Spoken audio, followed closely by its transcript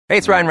Hey,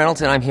 it's Ryan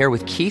Reynolds, and I'm here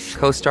with Keith,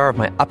 co-star of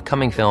my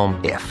upcoming film,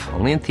 If,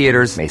 only in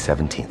theaters May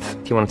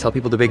 17th. Do you want to tell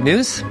people the big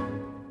news?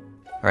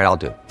 All right, I'll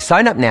do it.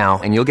 Sign up now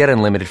and you'll get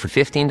unlimited for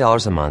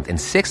 $15 a month and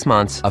 6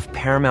 months of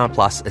Paramount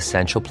Plus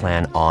Essential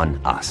Plan on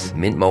us.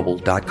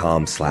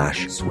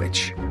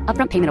 MintMobile.com/switch.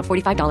 Upfront payment of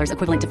 $45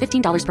 equivalent to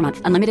 $15 per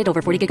month. Unlimited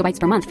over 40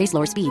 gigabytes per month. Face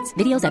lower speeds.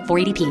 Videos at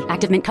 480p.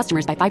 Active Mint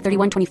customers by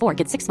 531.24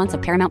 get 6 months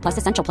of Paramount Plus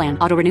Essential Plan.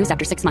 Auto renews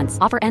after 6 months.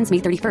 Offer ends May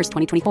 31st,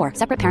 2024.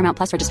 Separate Paramount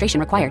Plus registration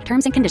required.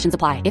 Terms and conditions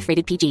apply if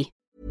rated PG.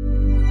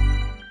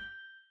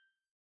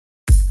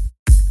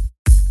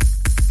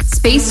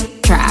 Space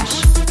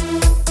trash.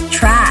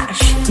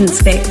 Trash in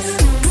space.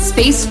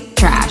 Space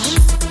trash.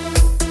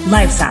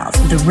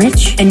 Lifestyles of the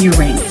rich and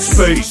Uranus.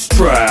 Space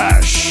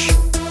trash.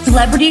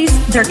 Celebrities,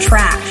 they're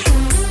trash,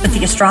 but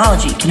the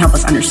astrology can help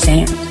us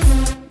understand.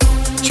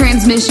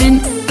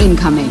 Transmission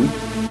incoming.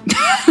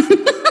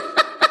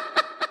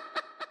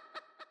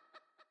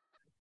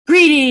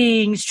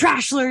 Greetings,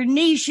 Trashler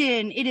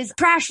Nation. It is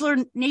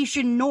Trashler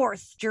Nation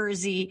North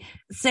Jersey.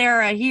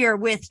 Sarah here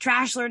with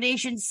Trashler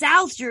Nation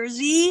South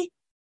Jersey.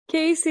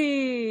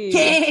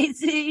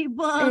 Casey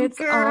Bunker. It's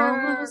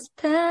almost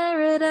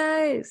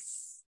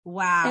paradise.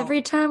 Wow.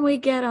 Every time we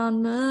get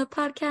on the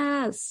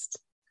podcast.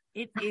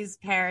 It is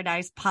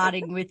paradise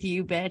potting with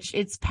you, bitch.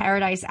 It's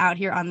paradise out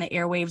here on the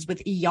airwaves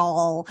with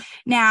y'all.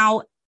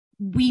 Now,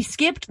 we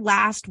skipped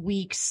last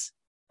week's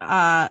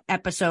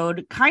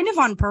episode kind of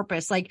on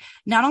purpose. Like,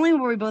 not only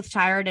were we both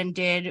tired and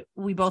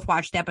we both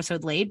watched the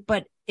episode late,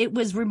 but it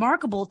was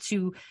remarkable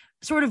to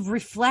sort of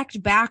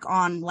reflect back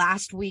on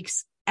last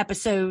week's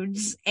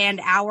episodes and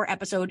our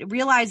episode,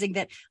 realizing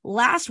that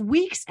last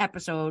week's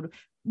episode,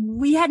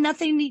 we had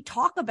nothing to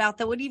talk about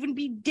that would even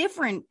be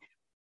different.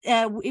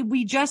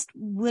 We just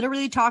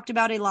literally talked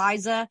about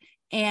Eliza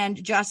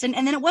and Justin.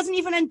 And then it wasn't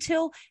even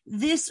until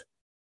this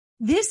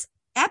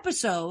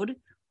episode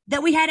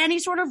that we had any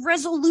sort of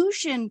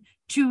resolution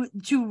to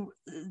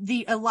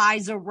the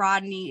Eliza,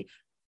 Rodney,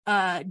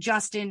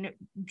 Justin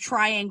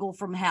triangle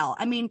from hell.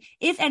 I mean,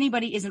 if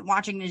anybody isn't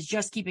watching and is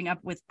just keeping up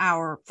with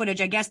our footage,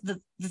 I guess the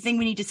thing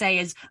we need to say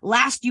is,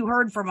 last you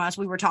heard from us,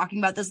 we were talking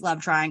about this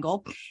love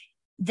triangle.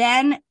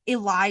 Then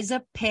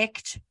Eliza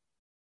picked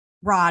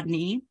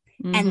Rodney.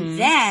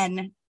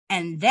 Mm-hmm.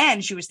 And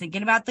then she was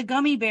thinking about the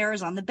gummy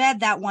bears on the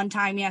bed that one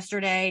time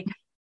yesterday.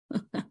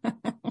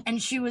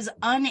 And she was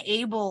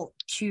unable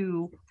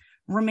to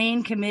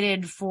remain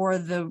committed for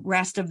the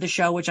rest of the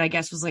show, which I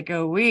guess was like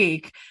a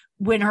week,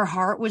 when her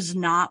heart was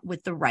not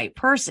with the right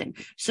person.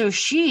 So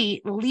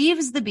she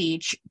leaves the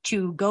beach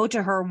to go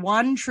to her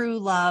one true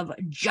love,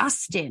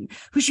 Justin,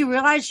 who she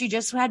realized she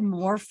just had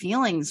more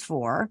feelings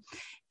for.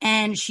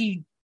 And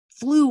she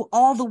flew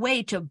all the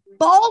way to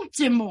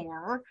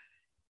Baltimore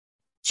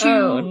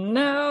to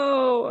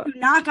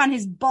knock on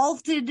his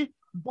bolted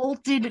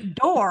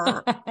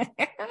door.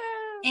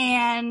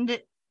 And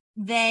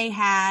they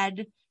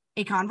had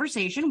a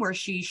conversation where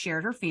she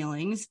shared her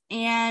feelings.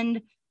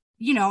 And,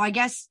 you know, I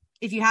guess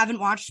if you haven't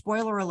watched,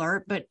 spoiler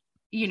alert, but,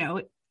 you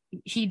know,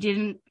 he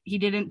didn't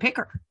pick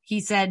her. He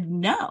said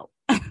no.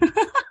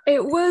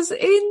 It was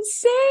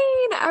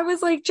insane. I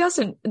was like,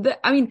 Justin,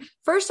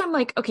 first I'm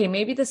like, okay,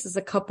 maybe this is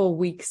a couple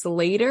weeks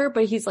later,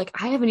 but he's like,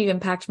 I haven't even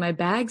packed my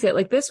bags yet.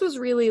 Like, this was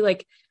really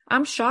like,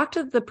 I'm shocked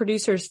that the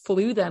producers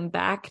flew them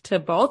back to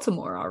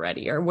Baltimore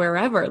already or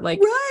wherever.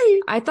 Like, right.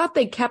 I thought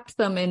they kept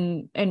them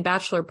in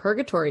Bachelor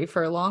Purgatory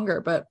for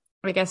longer, but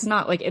I guess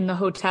not. Like, in the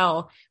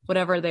hotel,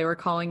 whatever they were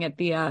calling it,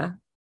 the,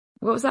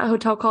 what was that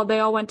hotel called they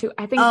all went to?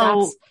 I think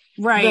that's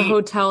right. The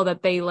hotel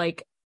that they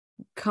like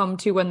come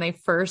to when they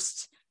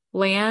first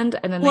land,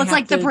 and then it's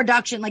like the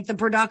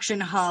production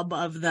hub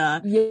of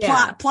the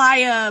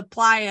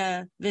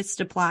Playa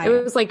Vista Playa.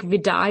 It was like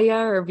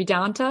Vidaya or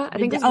Vedanta, I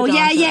think.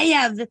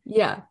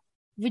 Yeah.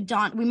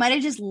 Vedanta. We might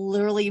have just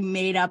literally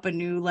made up a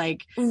new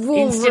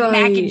instant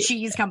mac and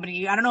cheese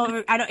company. I don't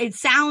know. It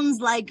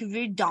sounds like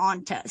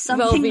Vedanta,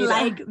 something Velveeta.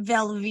 Like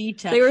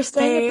Velveeta. They were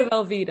staying at the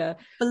Velveeta.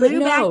 Flew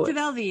back to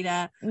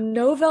Velveeta.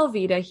 No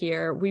Velveeta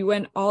here. We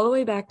went all the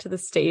way back to the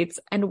States,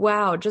 and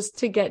wow, just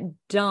to get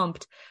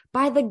dumped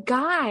by the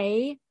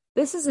guy.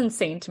 This is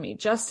insane to me.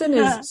 Justin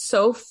is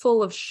so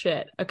full of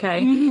shit.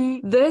 Okay.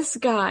 Mm-hmm. This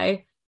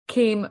guy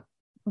came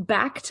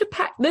back to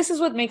this is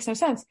what makes no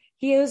sense.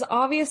 He is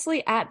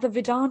obviously at the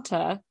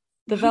Vedanta,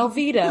 the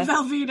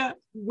Velveeta,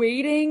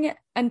 waiting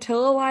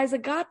until Eliza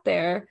got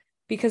there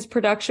because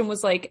production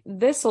was like,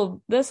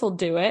 this'll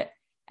do it.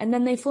 And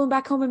then they flew him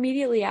back home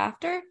immediately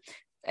after.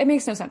 It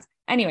makes no sense.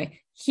 Anyway,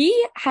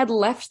 he had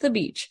left the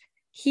beach.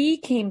 He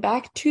came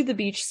back to the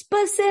beach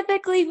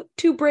specifically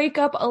to break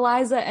up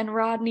Eliza and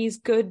Rodney's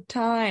good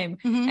time.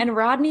 Mm-hmm. And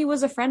Rodney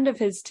was a friend of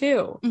his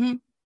too. Mm-hmm.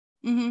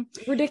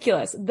 Mm-hmm.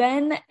 Ridiculous.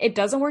 Then it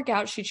doesn't work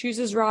out. She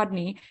chooses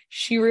Rodney.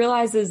 She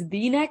realizes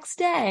the next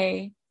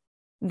day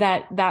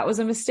that was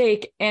a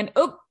mistake. And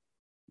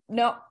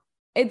no,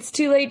 it's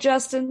too late,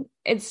 Justin.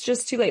 It's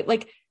just too late.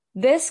 Like,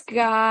 this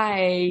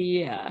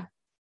guy.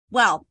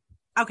 Well,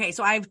 okay.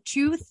 So I have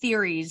two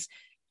theories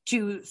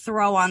to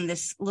throw on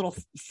this little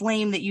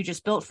flame that you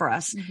just built for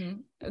us.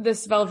 Mm-hmm.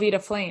 This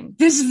Velveeta flame.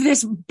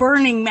 This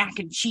burning mac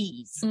and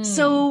cheese.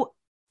 So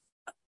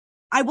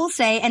I will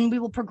say, and we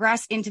will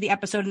progress into the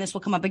episode and this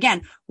will come up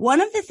again.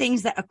 One of the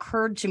things that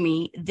occurred to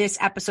me this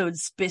episode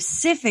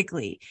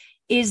specifically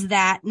is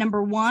that,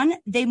 number one,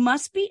 they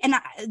must be, and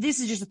this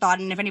is just a thought,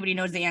 and if anybody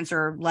knows the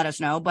answer, let us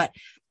know, but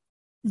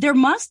they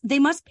must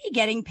be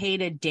getting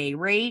paid a day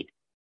rate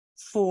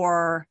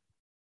for,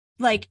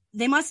 like,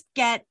 they must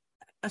get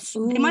a,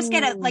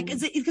 like,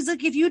 because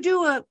like if you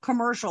do a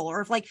commercial,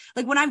 or if like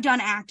when I've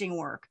done acting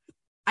work,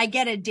 I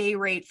get a day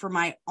rate for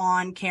my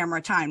on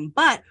camera time,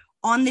 but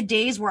on the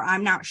days where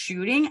I'm not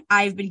shooting,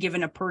 I've been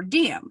given a per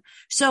diem.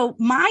 So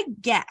my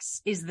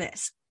guess is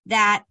this,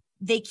 that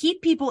they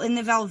keep people in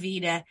the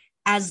Velveeta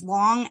as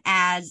long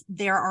as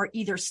there are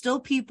either still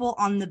people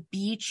on the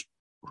beach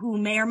who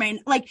may or may,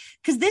 like,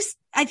 because this,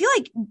 I feel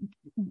like,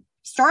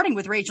 starting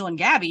with Rachel and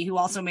Gabby, who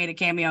also made a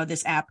cameo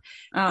this ep.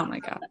 Oh my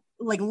God.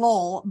 Like,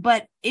 lol.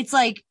 But it's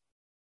like,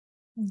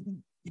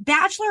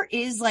 Bachelor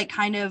is like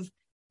kind of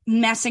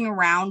messing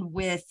around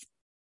with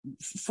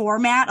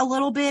format a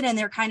little bit, and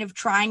they're kind of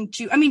trying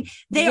to, I mean,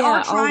 they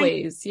are trying,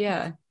 always,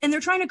 yeah. And they're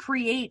trying to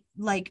create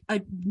like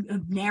a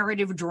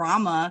narrative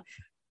drama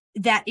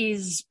that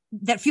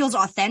feels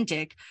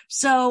authentic.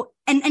 So,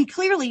 and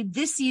clearly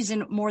this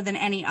season, more than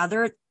any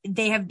other,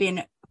 they have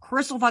been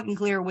crystal fucking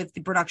clear with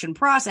the production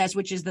process,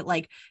 which is that,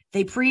 like,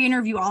 they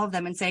pre-interview all of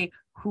them and say,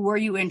 who are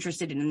you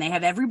interested in? And they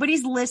have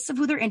everybody's lists of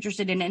who they're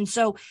interested in. And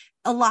so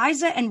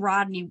Eliza and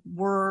Rodney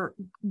were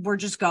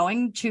just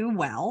going too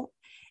well.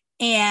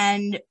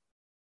 And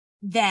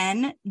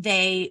then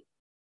they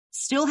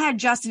still had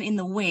Justin in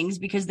the wings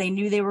because they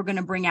knew they were going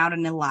to bring out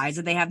an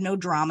Eliza. They have no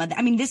drama.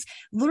 I mean, this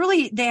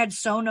literally, they had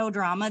no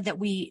drama that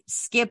we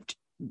skipped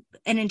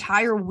an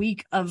entire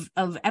week of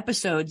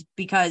episodes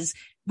because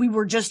we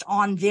were just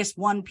on this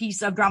one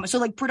piece of drama. So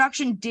like,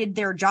 production did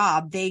their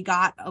job. They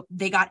got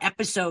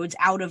episodes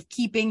out of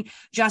keeping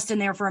Justin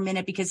there for a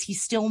minute because he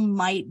still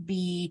might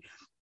be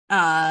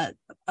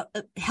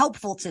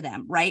helpful to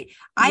them, right?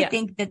 I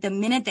think that the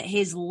minute that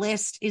his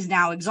list is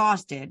now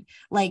exhausted,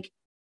 like,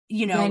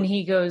 you know, then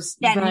he goes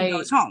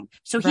home.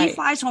 So he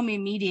flies home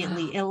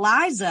immediately.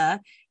 Eliza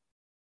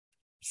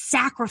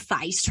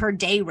sacrificed her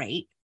day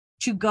rate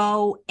to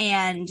go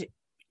and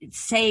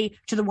say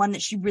to the one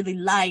that she really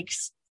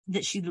likes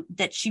that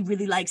she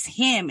really likes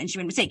him, and she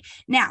made a mistake.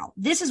 Now,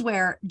 this is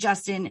where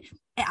Justin,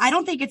 I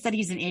don't think it's that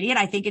he's an idiot.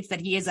 I think it's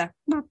that he is a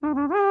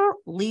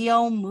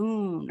Leo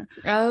moon.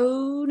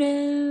 Oh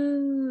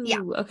no. Yeah.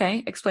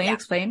 Okay.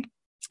 Explain.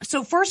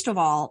 So first of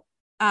all,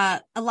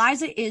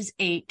 Eliza is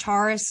a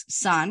Taurus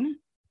sun,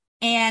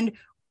 and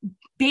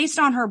based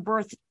on her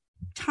birth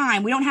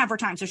time, we don't have her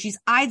time. So she's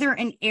either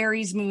an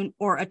Aries moon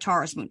or a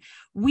Taurus moon.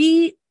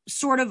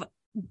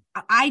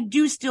 I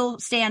do still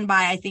stand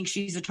by, I think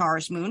she's a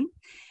Taurus moon.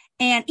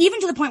 And even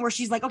to the point where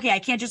she's like, okay, I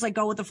can't just like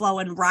go with the flow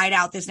and ride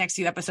out this next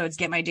few episodes,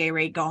 get my day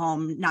rate, go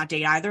home, not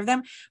date either of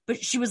them.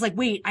 But she was like,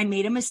 wait, I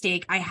made a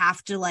mistake. I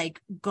have to like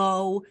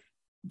go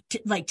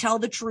to, like, tell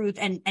the truth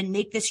and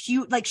make this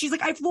huge, like, she's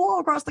like, I flew all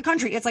across the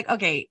country. It's like,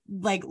 okay,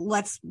 like,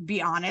 let's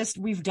be honest.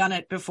 We've done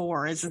it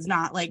before. This is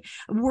not like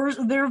worse.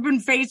 There have been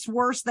fates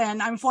worse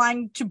than I'm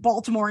flying to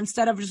Baltimore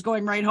instead of just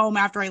going right home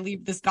after I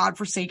leave this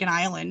godforsaken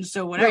island.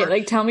 So whatever. Right.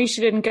 Like, tell me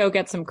she didn't go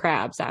get some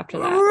crabs after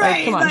that. Right,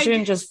 like, come on. She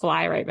didn't just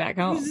fly right back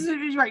home.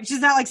 Right.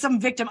 She's not like some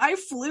victim. I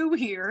flew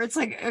here. It's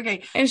like,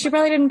 okay. And she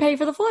probably didn't pay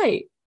for the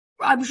flight.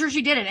 I'm sure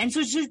she didn't. And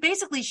so she's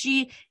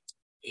basically,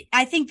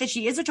 I think that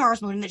she is a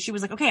Taurus moon, and that she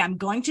was like, okay, I'm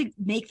going to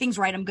make things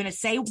right. I'm going to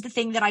say the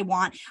thing that I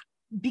want,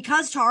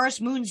 because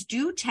Taurus moons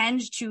do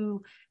tend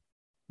to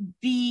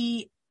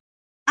be,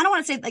 I don't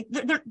want to say like,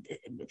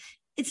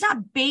 it's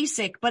not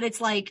basic, but it's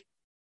like,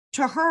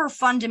 to her,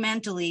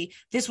 fundamentally,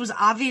 this was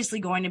obviously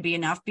going to be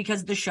enough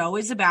because the show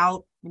is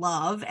about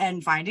love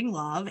and finding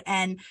love.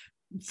 And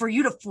for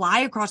you to fly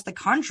across the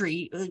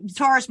country,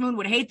 Taurus moon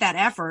would hate that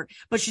effort,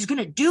 but she's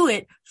going to do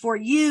it for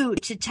you,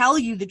 to tell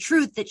you the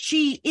truth that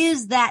she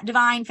is that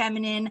divine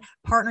feminine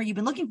partner you've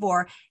been looking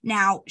for.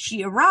 Now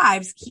she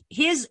arrives,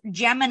 his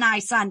Gemini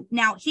sun.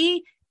 Now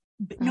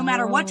no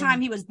matter what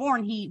time he was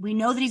born, we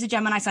know that he's a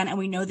Gemini sun, and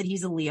we know that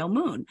he's a Leo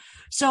moon.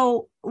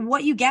 So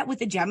what you get with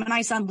the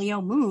Gemini sun,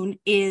 Leo moon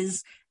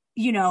is,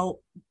 you know,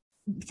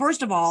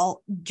 first of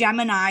all,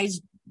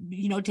 Geminis,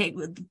 you know,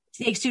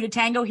 takes two to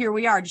tango. Here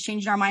we are, just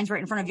changing our minds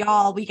right in front of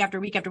y'all week after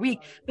week after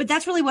week. But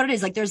that's really what it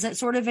is. Like, there's that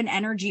sort of an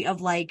energy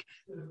of like,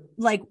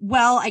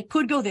 well, I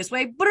could go this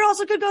way, but it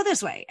also could go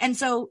this way. And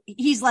so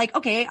he's like,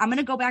 okay, I'm going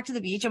to go back to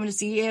the beach. I'm going to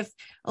see if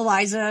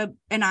Eliza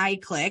and I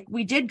click.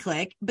 We did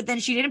click, but then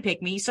she didn't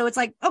pick me. So it's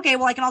like, okay,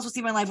 well, I can also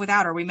see my life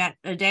without her. We met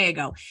a day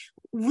ago.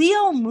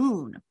 Leo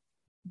moon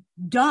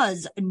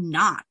does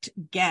not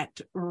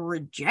get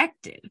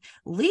rejected.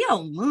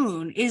 Leo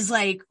moon is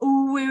like,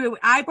 oh, wait,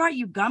 I brought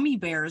you gummy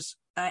bears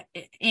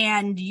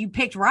and you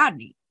picked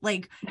Rodney.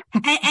 Like,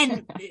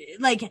 and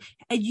like,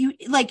 you,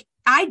 like,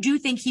 I do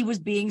think he was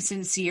being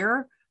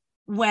sincere,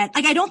 when,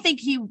 like, I don't think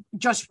he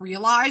just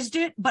realized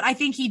it, but I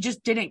think he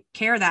just didn't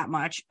care that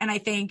much. And I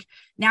think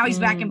now he's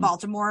back in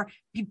Baltimore.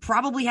 He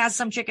probably has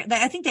some chick.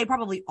 I think they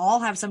probably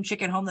all have some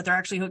chick at home that they're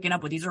actually hooking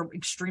up with. These are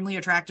extremely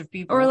attractive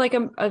people. Or like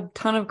a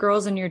ton of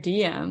girls in your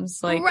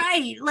DMs. Like,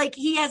 right. Like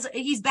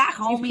he's back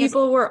home.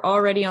 People were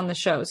already on the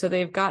show, so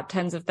they've got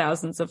tens of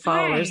thousands of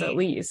followers at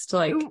least.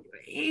 Like,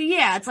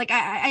 yeah, it's like,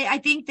 I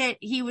think that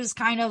he was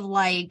kind of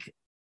like,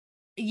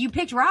 you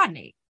picked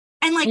Rodney.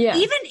 And like,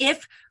 even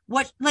if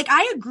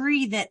I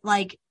agree that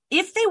like,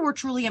 if they were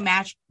truly a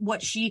match,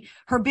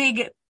 her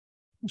big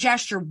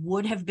gesture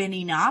would have been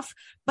enough,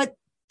 but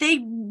they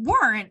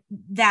weren't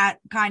that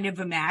kind of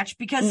a match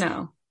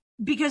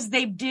because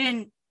they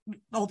didn't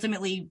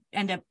ultimately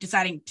end up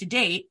deciding to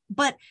date.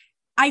 But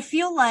I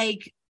feel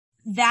like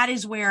that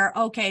is where,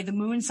 okay, the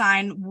moon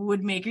sign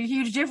would make a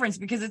huge difference,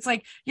 because it's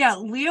like, yeah,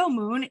 Leo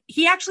moon,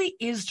 he actually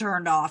is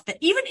turned off. That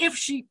even if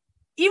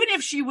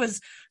she was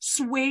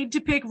swayed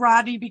to pick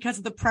Rodney because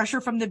of the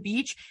pressure from the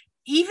beach,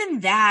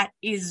 even that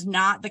is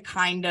not the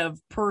kind of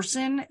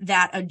person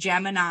that a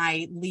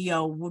Gemini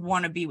Leo would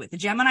want to be with. The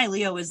Gemini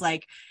Leo is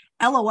like,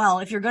 LOL,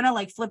 if you're going to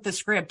like flip the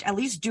script, at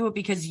least do it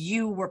because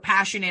you were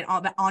passionate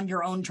on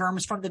your own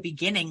terms from the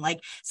beginning.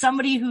 Like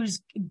somebody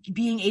who's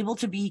being able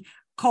to be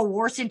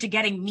coerced into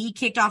getting me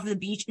kicked off of the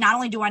beach. Not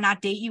only do I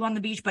not date you on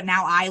the beach, but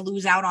now I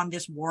lose out on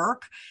this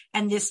work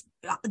and this,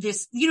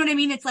 you know what I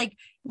mean? It's like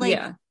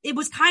It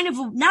was kind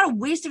of not a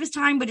waste of his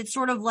time, but it's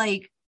sort of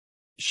like,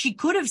 she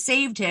could have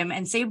saved him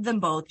and saved them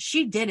both.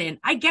 She didn't.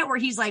 I get where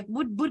he's like,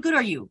 what good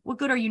are you? What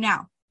good are you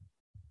now?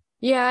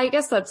 Yeah, I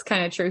guess that's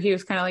kind of true. He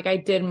was kind of like, I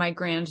did my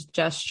grand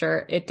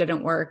gesture. It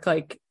didn't work.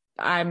 Like,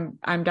 I'm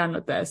done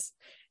with this.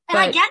 And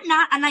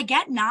I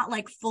get not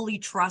like fully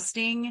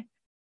trusting,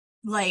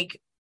 like,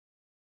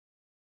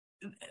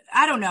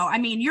 I don't know. I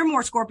mean, you're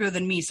more Scorpio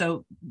than me,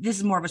 so this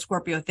is more of a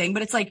Scorpio thing,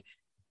 but it's like,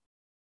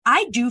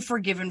 I do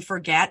forgive and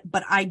forget,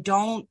 but I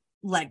don't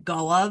let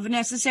go of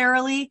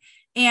necessarily.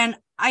 And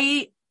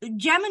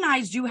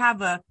Geminis do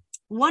have a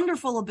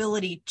wonderful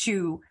ability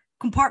to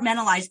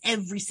compartmentalize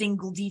every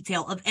single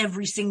detail of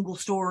every single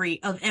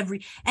story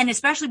and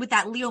especially with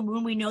that Leo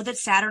moon, we know that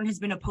Saturn has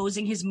been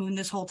opposing his moon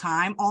this whole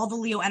time. All the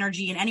Leo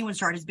energy in anyone's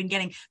chart has been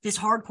getting this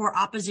hardcore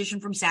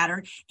opposition from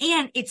Saturn,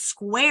 and it's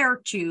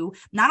square to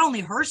not only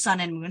her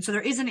sun and moon. So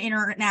there is an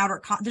inner and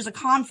outer, there's a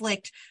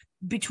conflict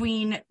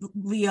between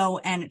Leo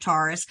and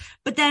Taurus,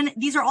 but then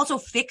these are also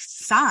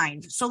fixed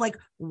signs. So like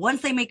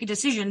once they make a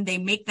decision, they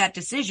make that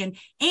decision.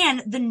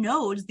 And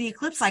the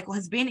eclipse cycle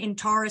has been in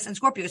Taurus and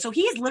Scorpio. So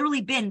he has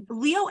literally been,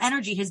 Leo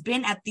energy has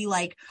been at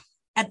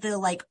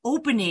the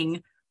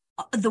opening,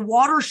 the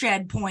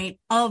watershed point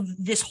of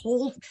this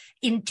whole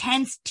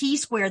intense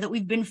T-square that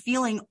we've been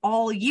feeling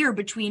all year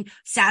between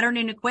Saturn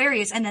and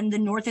Aquarius, and then the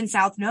North and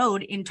South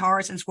node in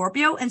Taurus and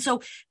Scorpio. And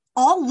so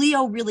all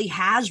Leo really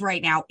has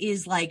right now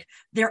is like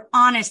their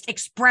honest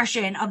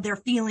expression of their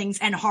feelings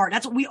and heart.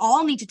 That's what we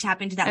all need to tap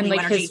into, that and Leo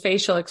like energy. His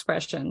facial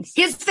expressions.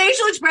 His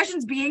facial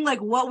expressions being like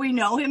what we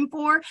know him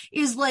for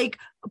is like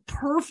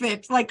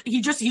perfect. Like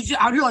he's just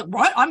out here like,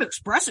 what? I'm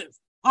expressive.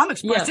 I'm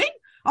expressing. Yeah.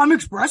 I'm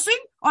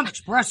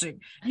expressing.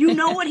 You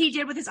know what he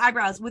did with his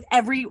eyebrows with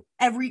every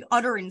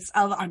utterance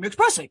of I'm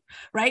expressing,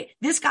 right?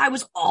 This guy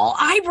was all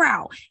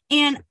eyebrow.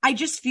 And I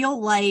just feel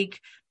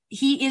like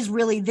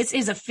this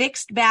is a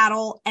fixed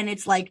battle. And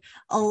it's like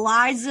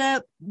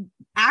Eliza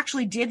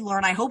actually did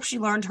learn, I hope she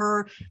learned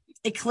her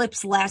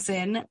eclipse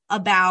lesson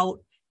about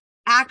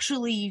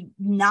actually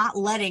not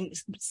letting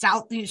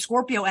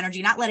Scorpio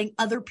energy, not letting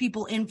other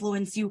people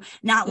influence you,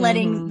 not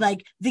letting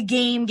like the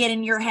game get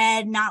in your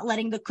head, not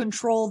letting the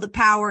control, the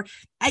power.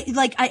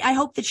 I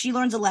hope that she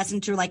learns a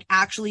lesson to like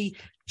actually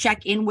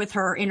check in with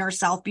her inner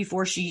self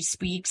before she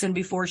speaks and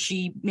before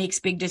she makes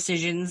big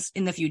decisions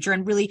in the future,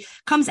 and really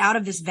comes out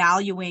of this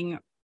valuing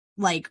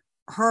like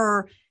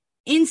her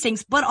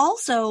instincts, but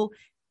also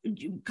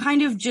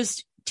kind of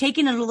just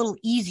taking it a little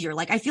easier.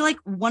 Like, I feel like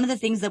one of the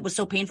things that was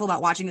so painful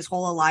about watching this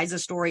whole Eliza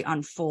story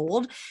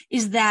unfold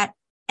is that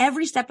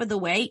every step of the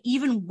way,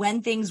 even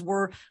when things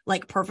were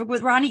like perfect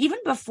with Ronnie, even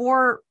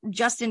before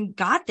Justin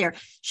got there,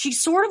 she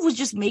sort of was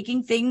just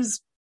making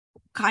things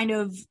kind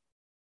of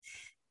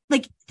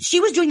like, she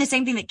was doing the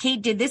same thing that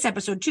Kate did this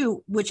episode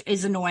too, which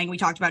is annoying. We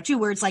talked about too,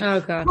 where it's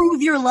like,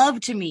 prove your love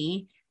to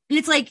me. And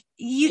it's like,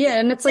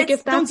 and it's like,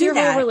 if that's your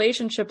whole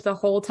relationship the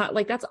whole time,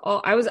 like that's all.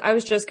 I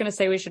was just going to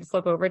say we should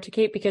flip over to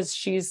Kate because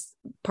she's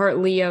part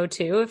Leo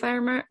too, if I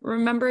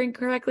remembering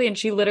correctly. And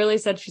she literally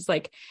said, she's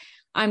like,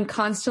 I'm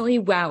constantly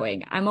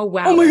wowing. I'm a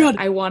wower. Oh my God.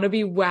 I want to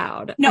be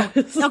wowed. No.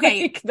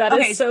 Okay. Like, that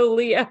is so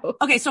Leo.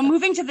 Okay. So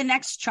moving to the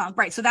next chunk.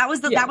 Right. So that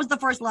was the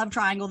first love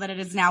triangle that it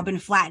has now been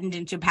flattened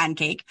into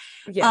pancake.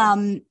 Yeah.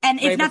 And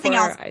if nothing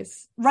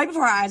else, right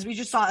before our eyes, we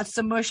just saw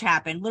some mush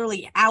happen,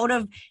 literally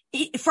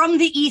from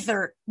the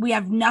ether. We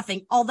have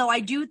nothing. Although I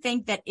do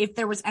think that if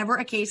there was ever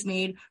a case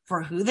made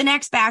for who the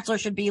next bachelor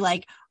should be,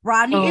 like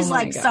Rodney is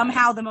like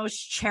somehow the most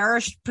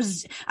cherished.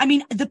 I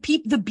mean,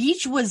 the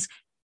beach was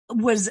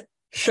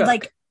shook.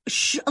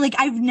 Like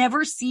I've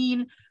never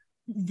seen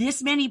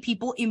this many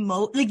people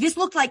emote. Like, this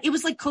looked like, it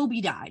was like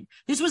Kobe died.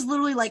 This was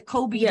literally like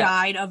Kobe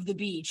died of the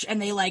beach.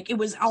 And they like, it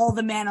was all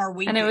the men are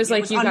weeping. And it was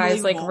like, you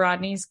guys, like,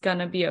 Rodney's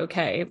gonna be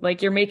okay.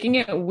 Like, you're making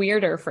it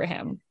weirder for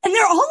him. And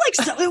they're all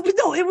like,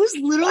 it was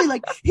literally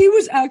like, he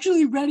was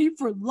actually ready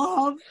for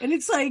love. And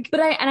it's like, but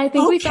I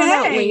think we found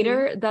out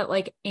later that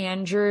like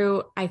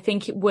Andrew, I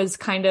think was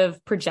kind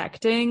of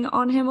projecting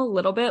on him a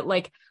little bit.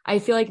 Like, I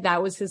feel like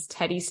that was his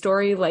Teddi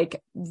story,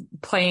 like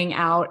playing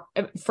out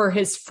for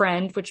his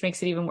friend, which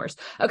makes it even worse.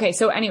 Okay.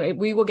 So anyway,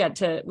 we will get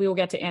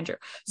to Andrew.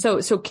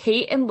 So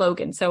Kate and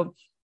Logan. So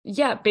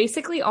yeah,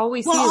 basically all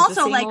we see is the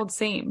same old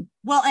same.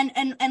 Well,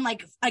 and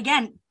like,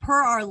 again,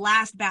 per our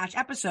last batch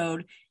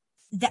episode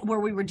that where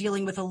we were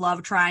dealing with a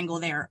love triangle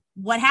there,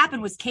 what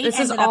happened was Kate. This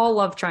is all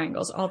love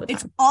triangles all the time.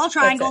 It's all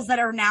triangles that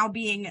are now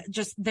being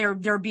just,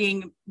 they're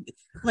being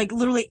like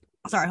literally,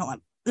 sorry, hold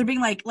on. They're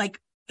being like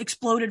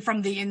exploded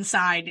from the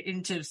inside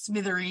into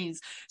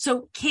smithereens.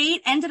 So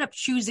Kate ended up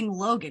choosing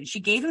Logan. She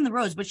gave him the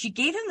rose, but she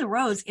gave him the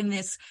rose in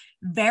this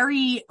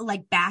very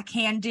like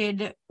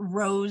backhanded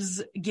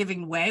rose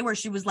giving way where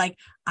she was like,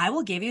 I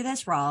will give you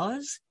this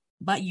rose,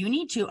 but you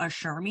need to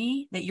assure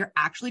me that you're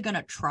actually going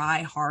to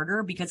try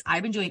harder because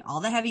I've been doing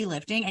all the heavy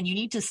lifting and you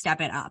need to step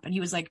it up. And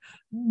he was like,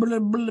 blah,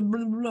 blah,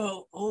 blah,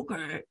 blah,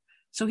 okay.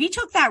 So he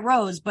took that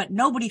rose, but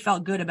nobody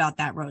felt good about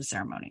that rose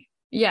ceremony.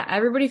 Yeah,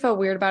 everybody felt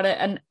weird about it.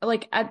 And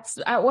like,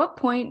 at what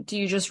point do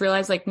you just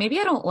realize, like, maybe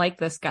I don't like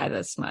this guy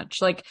this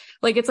much? Like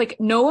it's like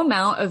no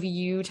amount of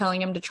you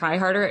telling him to try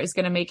harder is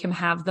going to make him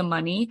have the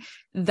money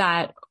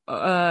that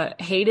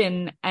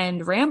Hayden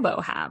and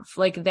Rambo have.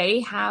 Like, they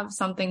have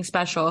something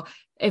special.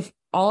 If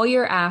all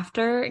you're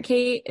after,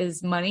 Kate,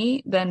 is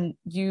money, then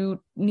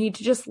you need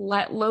to just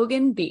let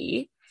Logan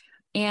be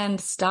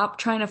and stop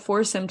trying to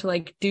force him to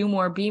like do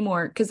more, be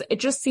more. Cause it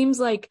just seems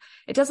like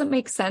it doesn't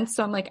make sense.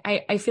 So I'm like,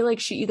 I feel like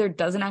she either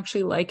doesn't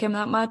actually like him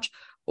that much,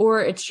 or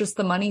it's just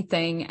the money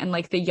thing and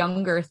like the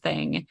younger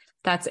thing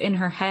that's in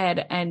her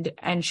head.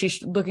 And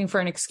she's looking for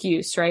an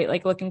excuse, right?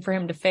 Like looking for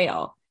him to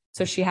fail.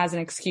 So she has an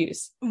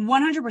excuse.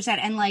 100%.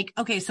 And like,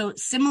 okay, so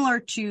similar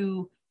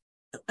to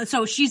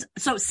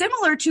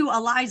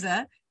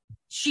Eliza,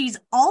 she's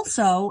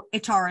also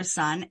Itara's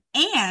son,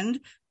 and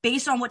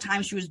based on what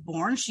time she was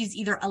born, she's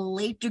either a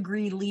late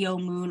degree Leo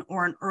moon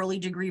or an early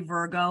degree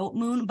Virgo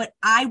moon. But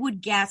I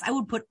would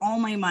put all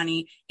my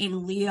money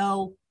in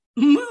Leo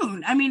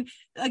moon. I mean,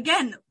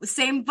 again,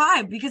 same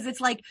vibe, because it's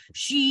like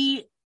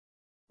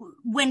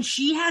when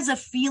she has a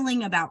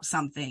feeling about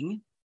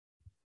something,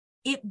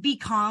 it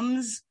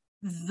becomes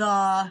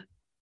the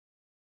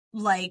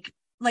like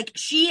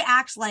she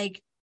acts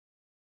like,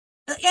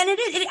 and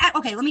it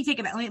okay, let me take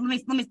it back. Let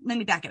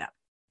me back it up.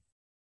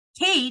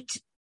 Kate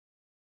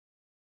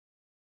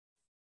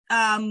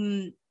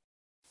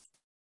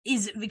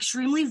is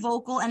extremely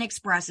vocal and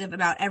expressive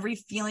about every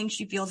feeling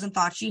she feels and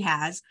thought she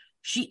has.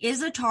 She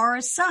is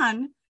Tara's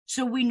son,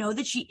 so we know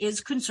that she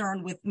is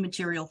concerned with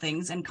material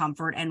things and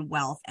comfort and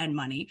wealth and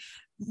money.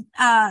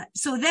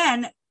 So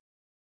then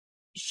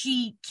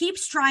she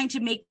keeps trying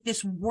to make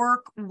this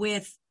work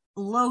with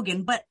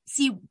Logan. But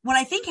see, what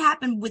I think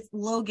happened with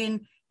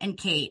Logan and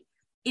Kate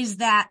is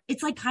that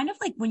it's like kind of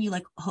like when you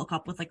like hook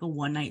up with like a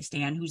one night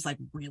stand who's like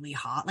really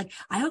hot. Like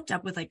I hooked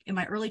up with like in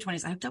my early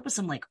 20s, I hooked up with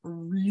some like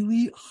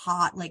really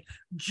hot, like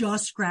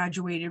just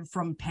graduated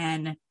from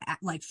Penn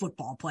like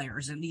football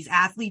players and these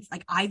athletes,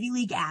 like Ivy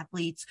League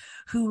athletes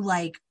who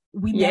like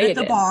we met at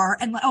the bar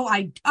and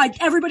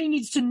like, everybody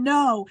needs to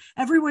know.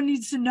 Everyone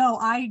needs to know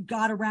I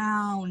got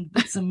around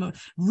with some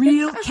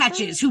real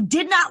catches who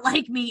did not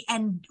like me.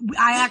 And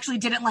I actually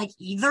didn't like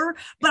either,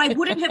 but I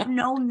wouldn't have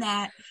known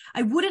that.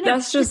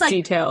 That's just like,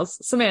 details,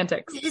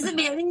 semantics. Isn't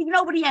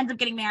nobody ends up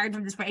getting married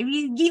from this point. I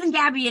mean, even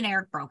Gabby and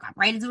Erich broke up,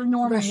 right? It's a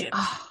normal shit.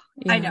 Oh,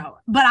 yeah. I know,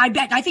 but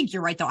I think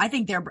you're right though. I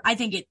think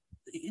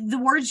the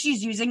words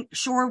she's using,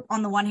 sure,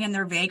 on the one hand,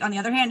 they're vague. On the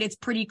other hand, it's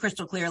pretty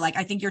crystal clear. Like,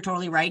 I think you're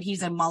totally right.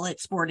 He's a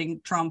mullet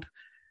sporting Trump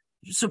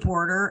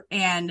supporter.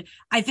 And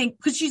I think,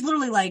 cause she's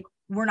literally like,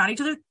 we're not each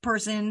other's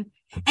person.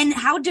 And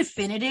how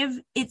definitive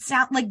it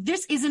sounds like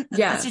this isn't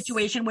a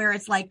situation where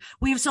it's like,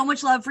 we have so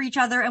much love for each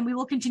other and we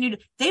will continue to,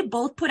 they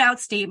both put out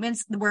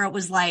statements where it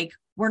was like,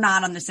 we're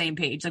not on the same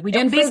page. Like we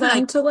don't, and for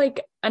them to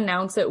like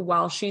announce it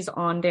while she's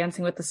on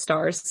Dancing with the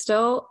Stars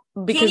still,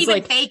 because can't even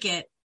like fake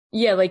it.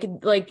 Yeah,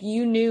 like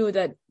you knew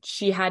that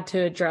she had to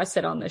address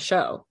it on the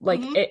show. Like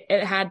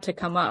it had to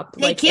come up.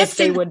 They like if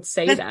they would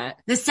say that.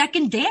 The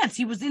second dance,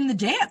 he was in the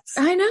dance.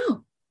 I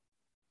know.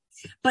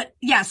 But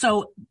yeah,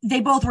 so they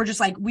both were just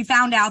like, we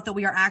found out that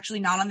we are actually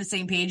not on the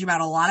same page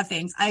about a lot of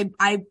things.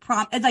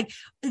 It's like,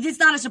 it's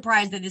not a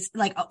surprise that it's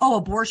like,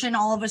 abortion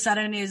all of a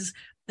sudden is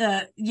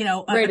a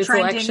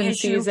trending issue.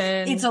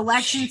 Season. It's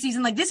election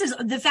season. Like this is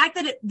the fact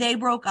that they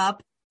broke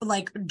up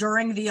like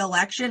during the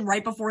election,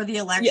 right before the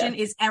election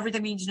is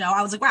everything we need to know.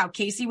 I was like, wow,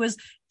 Casey was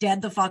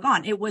dead the fuck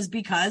on. It was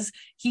because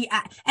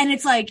and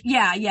it's like,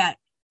 yeah.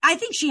 I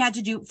think she had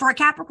to do, for a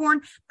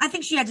Capricorn, I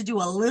think she had to do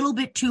a little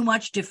bit too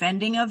much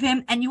defending of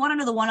him. And you want to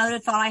know the one other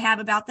thought I have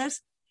about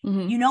this?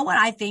 Mm-hmm. You know what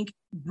I think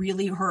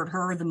really hurt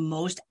her the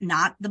most?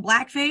 Not the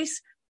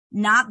blackface,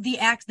 not the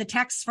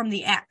text from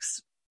the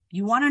ex.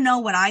 You want to know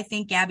what I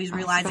think Gabby's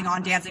realizing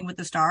on Dancing with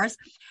the Stars?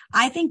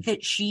 I think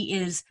that she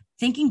is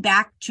thinking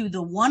back to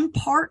the one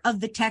part of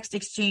the text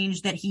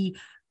exchange that he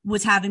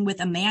was having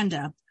with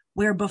Amanda,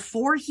 where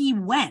before he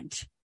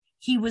went,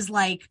 he was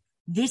like,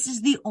 this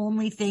is the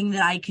only thing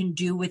that I can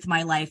do with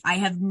my life. I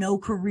have no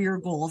career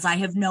goals. I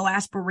have no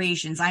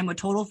aspirations. I'm a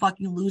total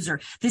fucking loser.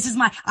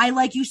 I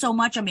like you so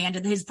much, Amanda.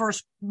 His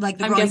first, like,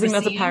 the I'm guessing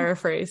that's a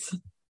paraphrase.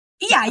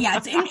 Yeah.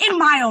 It's in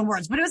my own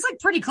words, but it was like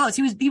pretty close.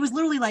 He was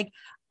literally like,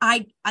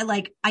 I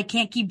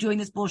can't keep doing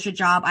this bullshit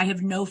job. I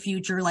have no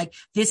future. Like,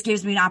 this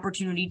gives me an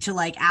opportunity to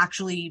like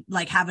actually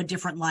like have a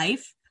different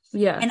life.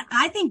 Yeah. And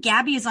I think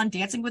Gabby is on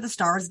Dancing with the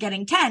Stars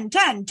getting 10.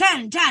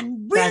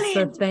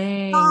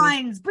 Brilliant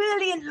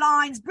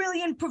lines,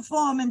 brilliant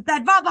performance,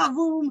 that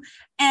va-va-voom.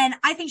 And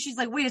I think she's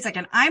like, wait a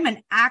second, I'm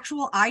an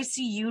actual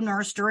ICU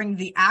nurse during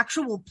the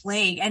actual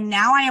plague. And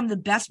now I am the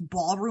best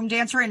ballroom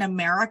dancer in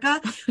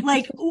America.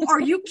 Like, are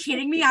you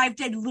kidding me? I have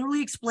to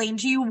literally explain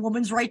to you a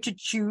woman's right to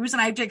choose.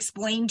 And I have to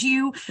explain to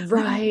you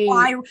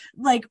why,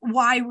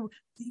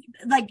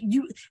 like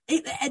you,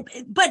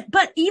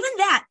 but even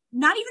that,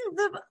 not even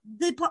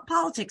the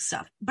politics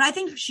stuff, but I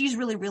think she's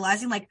really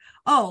realizing like,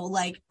 oh,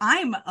 like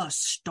I'm a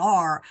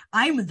star.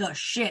 I'm the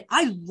shit.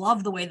 I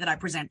love the way that I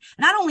present.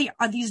 Not only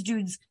are these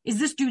dudes, is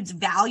this dude's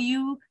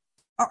value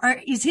or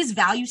is his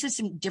value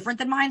system different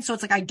than mine? So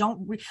it's like,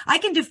 I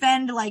can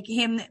defend like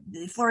him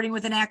flirting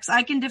with an ex.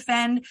 I can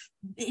defend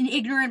an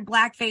ignorant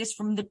blackface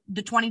from the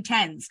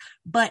 2010s,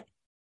 but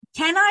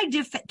can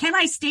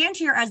I stand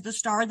here as the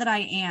star that I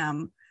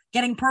am,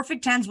 getting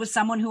perfect tens with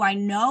someone who I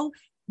know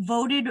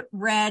voted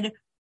red,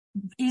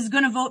 is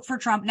going to vote for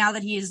Trump now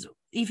that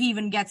if he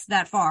even gets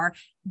that far,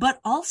 but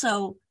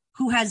also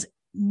who has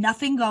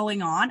nothing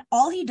going on.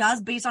 All he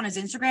does based on his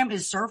Instagram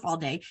is surf all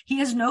day. He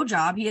has no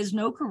job. He has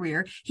no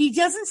career. He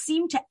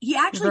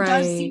actually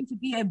does seem to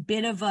be a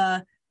bit of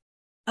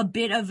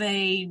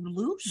a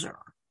loser.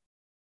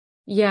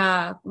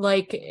 Yeah.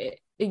 Like,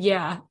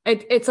 yeah,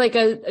 it's like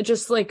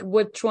just like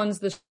which one's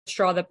the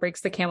straw that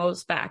breaks the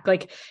camel's back.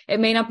 Like it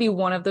may not be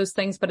one of those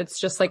things, but it's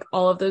just like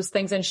all of those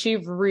things. And she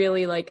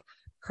really like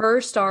her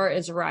star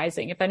is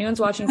rising. If anyone's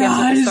watching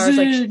Dancing with the Stars,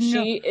 like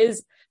she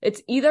is,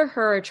 it's either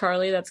her or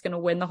Charlie that's going to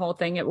win the whole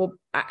thing.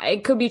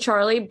 It could be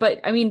Charlie,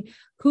 but I mean,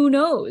 who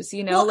knows,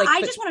 you know, well,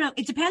 I just want to know,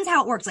 it depends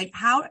how it works. Like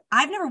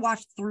I've never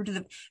watched through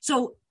to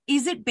so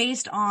is it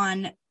based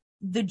on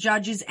the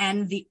judges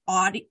and the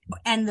audio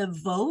and the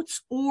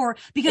votes, or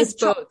because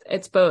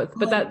it's both,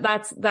 but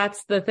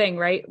that's the thing,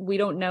 right? We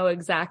don't know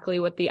exactly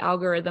what the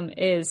algorithm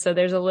is. So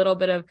there's a little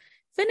bit of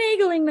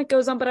finagling that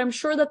goes on, but I'm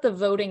sure that the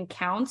voting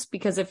counts,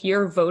 because if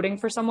you're voting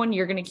for someone,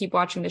 you're going to keep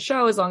watching the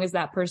show as long as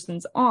that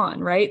person's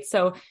on. Right.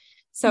 So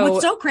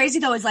what's so crazy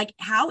though is like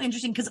how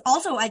interesting, because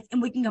also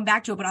and we can come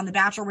back to it, but on The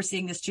Bachelor we're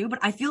seeing this too, but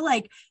I feel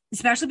like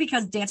especially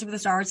because Dancing with the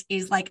Stars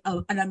is like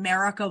an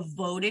America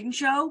voting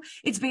show,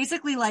 it's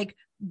basically like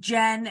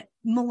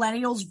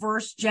millennials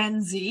versus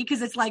Gen Z,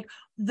 because it's like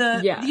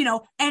you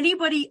know,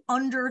 anybody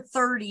under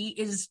 30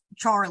 is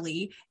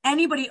Charlie,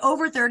 anybody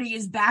over 30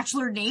 is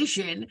Bachelor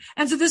Nation.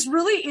 And so this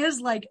really is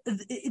like,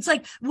 it's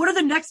like, what are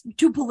the next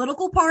two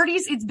political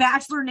parties? It's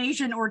Bachelor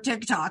Nation or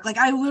TikTok. Like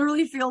I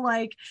literally feel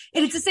like,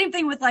 and it's the same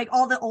thing with like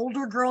all the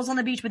older girls on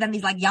the beach, but then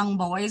these like young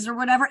boys or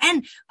whatever.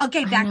 And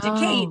okay, back to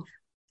Kate.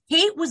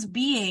 Kate was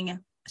being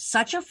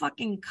such a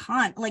fucking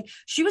cunt. Like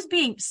she was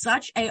being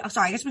sorry, I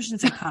guess we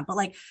shouldn't say cunt, but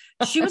like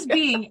she was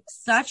being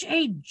such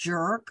a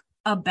jerk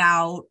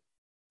about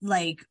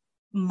like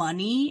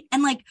money.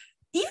 And like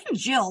even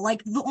Jill,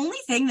 like the only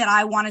thing that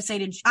I want to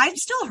say I've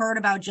still heard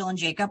about Jill and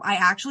Jacob. I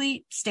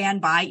actually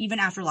stand by, even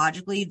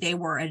astrologically, they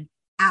were an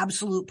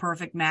absolute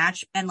perfect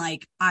match. And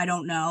like, I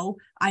don't know,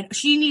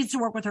 she needs to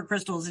work with her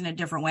crystals in a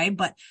different way,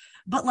 but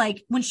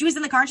like when she was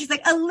in the car, she's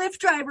like a Lyft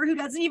driver who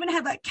doesn't even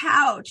have a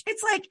couch.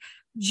 It's like,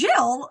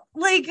 Jill,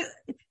 like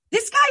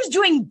this guy's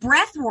doing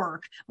breath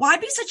work. Why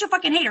be such a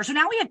fucking hater? So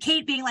now we have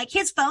Kate being like,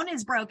 his phone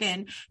is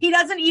broken. He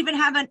doesn't even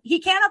he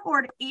can't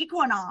afford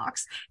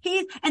Equinox.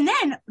 And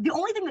then the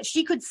only thing that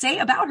she could say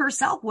about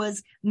herself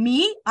was,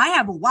 me, I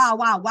have a wow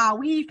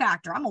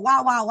factor. I'm a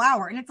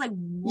wow. And it's like,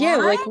 what? Yeah,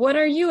 like what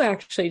are you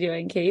actually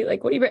doing, Kate?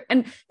 Like what are you,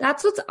 and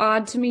that's what's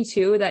odd to me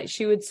too, that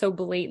she would so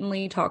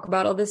blatantly talk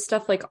about all this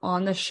stuff like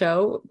on the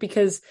show,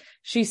 because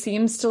she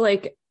seems to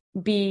like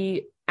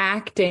be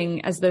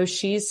acting as though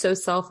she's so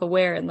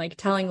self-aware and like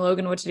telling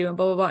Logan what to do and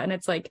blah, blah, blah. And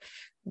it's like,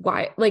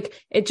 why?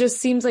 Like, it just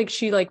seems like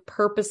she like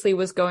purposely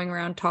was going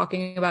around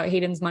talking about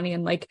Hayden's money,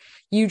 and like,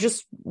 you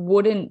just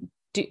wouldn't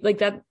do like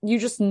that. You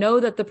just know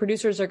that the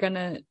producers are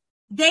gonna.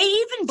 They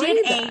even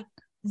did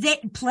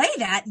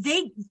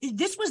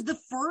this was the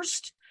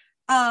first,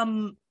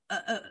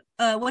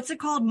 what's it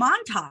called?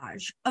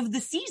 Montage of the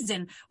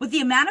season, with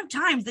the amount of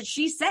times that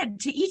she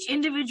said to each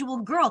individual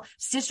girl,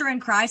 sister in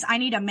Christ, I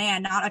need a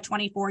man, not a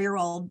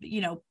 24-year-old,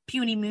 you know,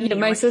 puny moon. Yeah,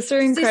 my sister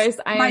in Christ,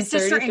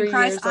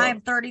 I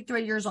am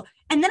 33 years old.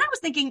 And then I was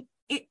thinking,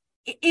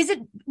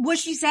 was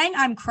she saying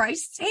I'm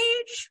Christ's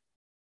age?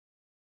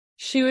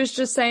 She was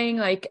just saying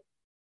like,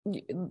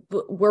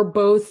 we're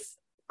both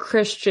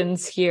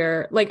Christians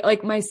here,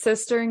 like my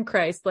sister in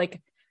Christ,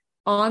 like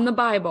on the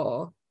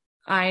Bible,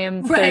 I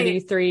am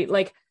 33.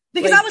 Like,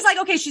 because I was like,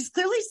 okay, she's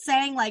clearly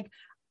saying like,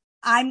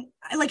 I'm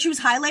like, she was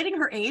highlighting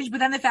her age, but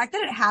then the fact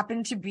that it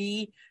happened to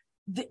be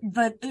it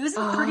was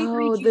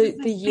 33,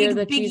 the year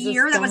that big Jesus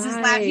year. died. That was his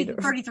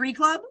last 33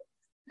 club.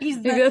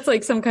 Maybe that's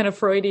like some kind of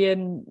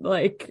Freudian,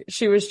 like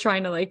she was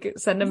trying to like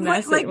send a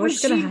message. Like,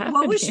 What's gonna happen?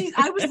 What was she?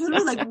 I was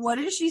literally like, what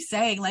is she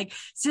saying? Like,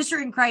 sister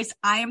in Christ,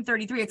 I am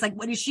 33. It's like,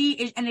 what is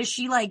she? And is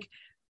she like,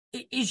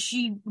 is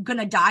she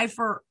gonna die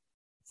for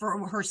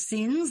her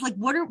sins? Like,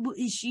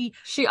 is she?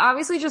 She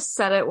obviously just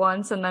said it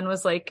once and then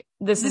was like,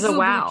 this is a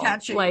wow.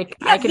 Like,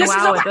 yeah, I can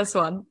wow with this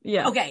one.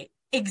 Yeah. Okay.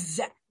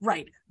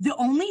 Right. The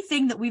only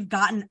thing that we've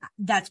gotten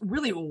that's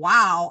really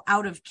wow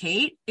out of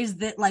Kate is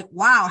that like,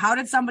 wow, how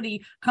did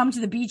somebody come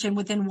to the beach and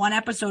within one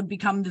episode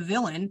become the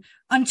villain?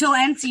 Until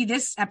Ency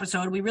this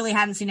episode, we really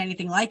hadn't seen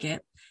anything like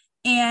it.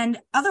 And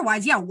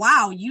otherwise, yeah,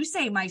 wow, you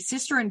say my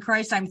sister in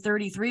Christ, I'm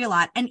 33 a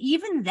lot. And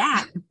even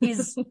that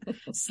is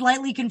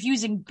slightly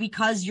confusing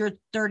because you're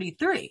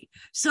 33.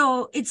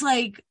 So it's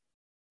like,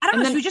 I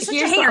don't know. She was just such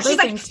a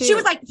hater. She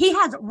was like, he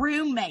has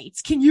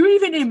roommates. Can you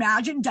even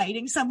imagine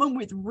dating someone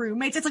with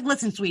roommates? It's like,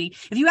 listen, sweetie,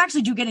 if you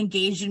actually do get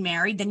engaged and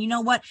married, then you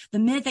know what? The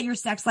minute that your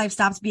sex life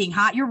stops being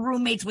hot, you're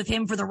roommates with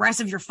him for the rest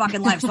of your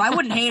fucking life. So I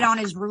wouldn't hate on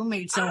his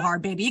roommate so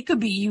hard, baby. It could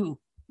be you.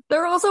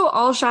 They're also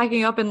all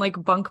shacking up in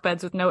like bunk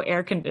beds with no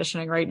air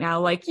conditioning right now.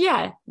 Like,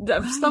 yeah,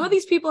 some of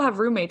these people have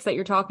roommates that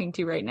you're talking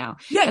to right now.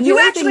 Yeah, and you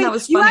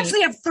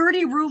actually have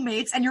 30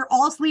 roommates and you're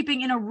all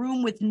sleeping in a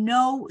room with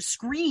no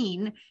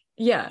screen.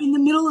 Yeah. In the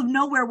middle of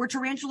nowhere where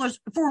tarantulas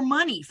for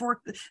money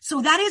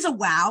so that is a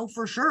wow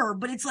for sure.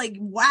 But it's like,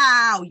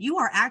 wow, you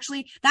are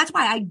actually, that's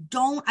why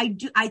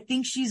I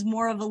think she's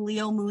more of a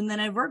Leo moon than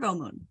a Virgo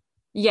moon.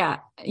 Yeah.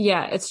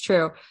 Yeah, it's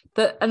true.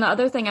 And the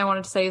other thing I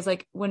wanted to say is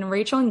like when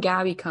Rachel and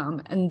Gabby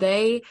come and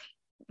they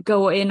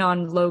go in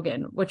on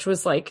Logan, which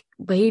was like,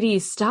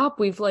 ladies, stop.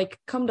 We've like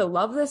come to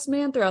love this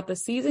man throughout the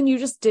season. You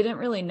just didn't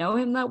really know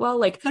him that well.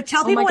 Like, so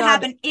tell people what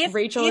happened. If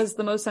Rachel is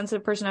the most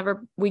sensitive person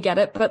ever, we get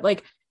it. But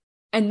like,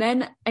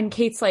 and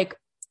Kate's like,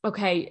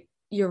 okay,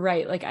 you're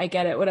right. Like, I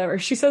get it. Whatever.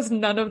 She says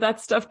none of that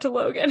stuff to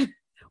Logan.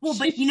 Well,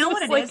 but you know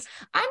what it is?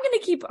 I'm going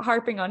to keep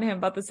harping on him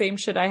about the same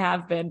shit I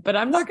have been, but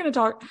I'm not going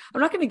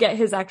to get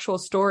his actual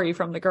story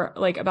from the girl,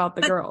 like about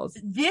the girls.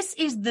 This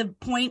is the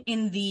point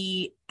in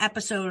the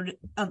episode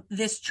of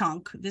this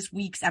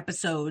week's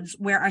episodes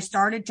where I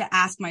started to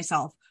ask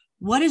myself,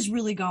 what is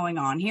really going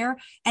on here?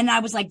 And I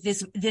was like,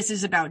 this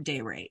is about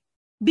day rate.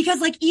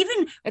 Because like,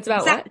 even it's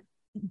about what?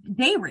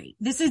 Day rate.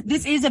 This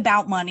is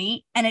about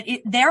money and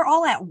they're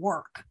all at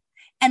work.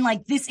 And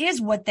like, this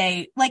is what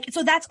they like.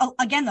 So that's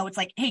again, though, it's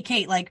like, hey,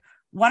 Kate, like,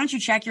 why don't you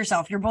check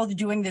yourself? You're both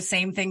doing the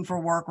same thing for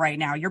work right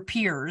now. You're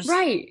peers.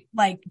 Right.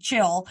 Like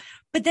chill.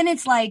 But then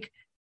it's like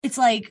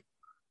even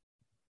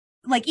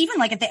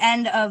like at the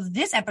end of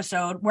this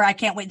episode where I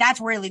can't wait, that's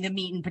really the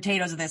meat and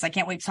potatoes of this. I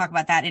can't wait to talk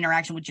about that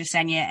interaction with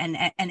Jessenia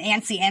and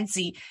Ency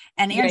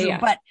and Andrew.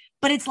 Yeah.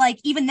 But it's like,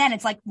 even then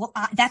it's like, well,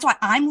 that's why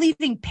I'm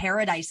leaving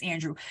paradise,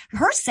 Andrew.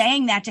 Her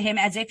saying that to him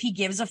as if he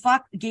gives a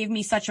fuck gave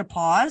me such a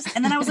pause.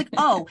 And then I was like,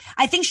 oh,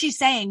 I think she's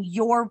saying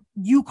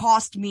you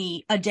cost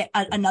me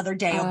another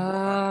day of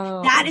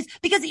work. That is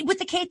because with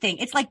the Kate thing,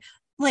 it's like,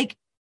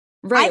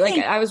 right.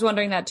 I was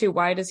wondering that too.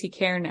 Why does he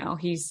care now?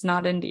 He's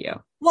not into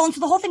you. Well, and so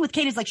the whole thing with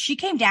Kate is like, she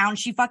came down,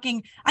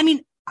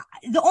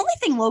 the only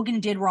thing Logan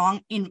did wrong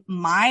in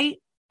my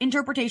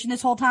interpretation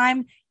this whole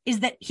time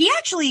is that he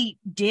actually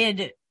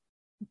did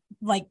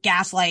like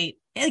gaslight.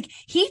 Like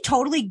he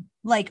totally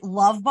like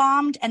love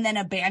bombed and then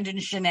abandoned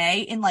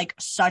Shanae in like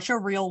such a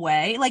real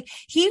way. Like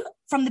he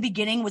from the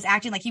beginning was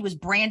acting like he was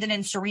Brandon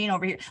and Serene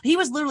over here. He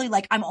was literally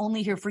like, I'm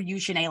only here for you,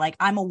 Shanae. Like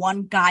I'm a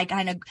one guy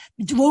kind of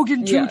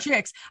Logan, two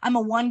chicks. I'm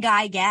a one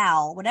guy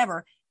gal,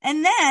 whatever.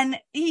 And then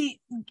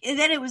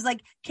it was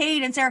like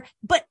Kate and Sarah.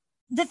 But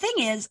the thing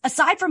is,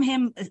 aside from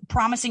him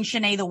promising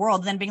Shanae the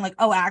world, then being like,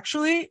 oh,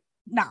 actually,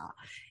 nah,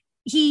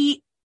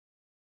 he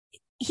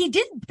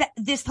did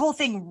this whole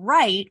thing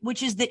right,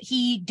 which is that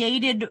he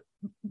dated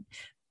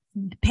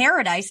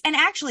Paradise. And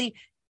actually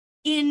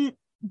in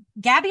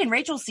Gabby and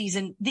Rachel's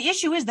season, the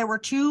issue is there was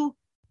two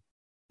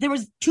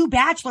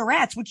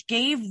bachelorettes, which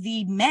gave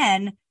the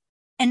men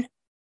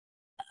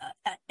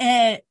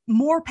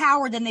more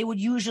power than they would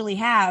usually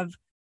have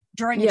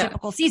during a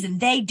typical season.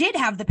 They did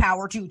have the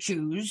power to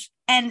choose.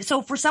 And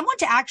so for someone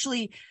to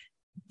actually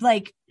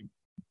like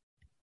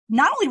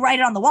not only write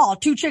it on the wall,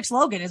 two chicks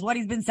Logan is what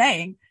he's been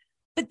saying,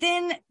 but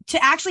then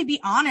to actually be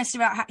honest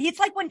about how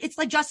it's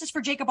like justice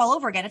for Jacob all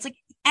over again. It's like,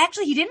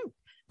 actually he didn't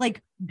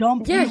like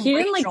dump. Yeah. He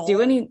didn't like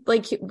do any,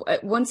 like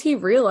once he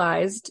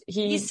realized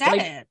he said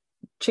like, it.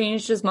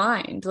 Changed his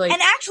mind. Like,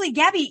 and actually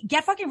Gabby,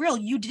 get fucking real.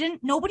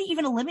 Nobody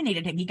even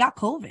eliminated him. He got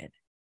COVID.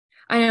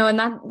 I know. And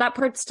that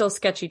part's still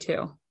sketchy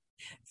too.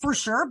 For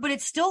sure. But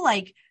it's still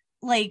like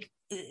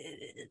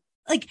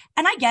like,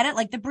 and I get it.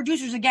 Like the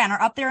producers again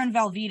are up there in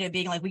Velveeta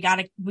being like, we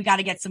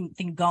gotta get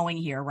something going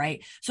here.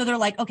 Right. So they're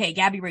like, okay,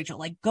 Gabby, Rachel,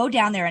 like go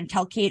down there and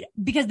tell Kate,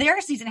 because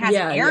their season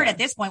hasn't aired at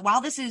this point.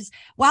 While this is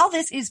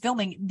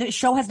filming, the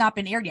show has not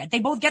been aired yet. They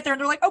both get there and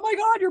they're like, oh my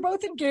God, you're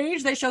both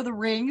engaged. They show the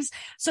rings.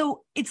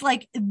 So it's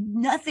like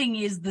nothing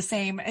is the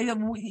same.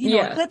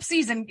 Eclipse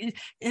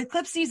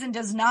season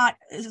does not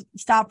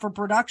stop for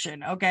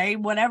production. Okay.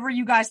 Whatever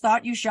you guys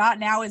thought you shot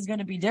now is going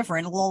to be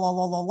different.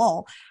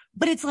 Lol.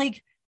 But it's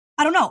like,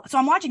 I don't know. So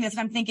I'm watching this and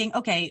I'm thinking,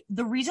 okay,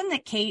 the reason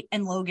that Kate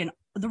and Logan,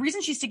 the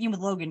reason she's sticking with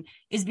Logan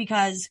is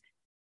because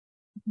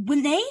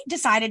when they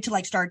decided to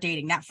like start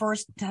dating that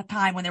first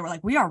time when they were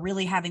like, we are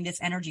really having this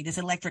energy, this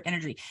electric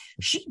energy,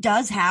 she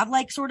does have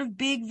like sort of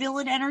big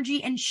villain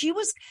energy. And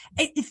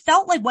it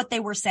felt like what they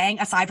were saying,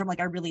 aside from like,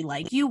 I really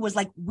like you, was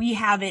like, we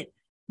have it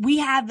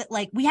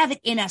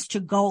in us to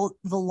go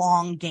the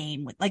long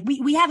game with, like,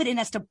 we have it in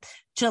us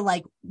to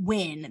like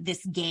win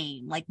this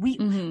game. Like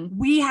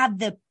we have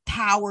the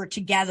power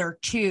together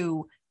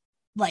to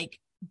like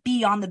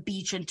be on the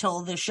beach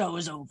until the show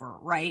is over.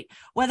 Right.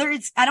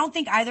 I don't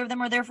think either of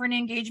them are there for an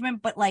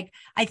engagement, but like,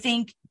 that's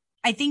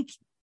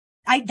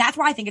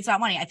why I think it's about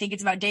money. I think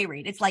it's about day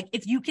rate. It's like,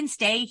 if you can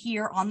stay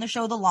here on the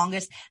show the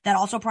longest, that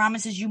also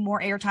promises you more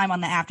airtime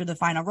on the after the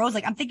final rose.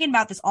 Like I'm thinking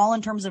about this all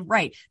in terms of,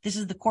 right, this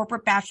is the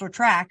corporate bachelor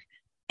track.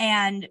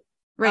 And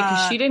right,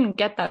 because she didn't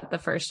get that the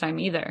first time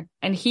either.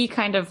 And he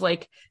kind of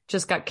like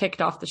just got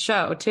kicked off the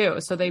show too.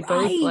 So they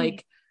both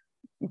like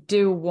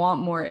do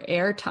want more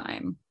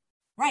airtime.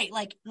 Right.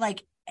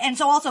 Like, and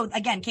so also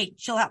again, Kate,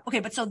 chill out. Okay.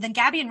 But so then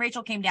Gabby and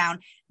Rachel came down.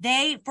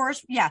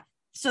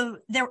 So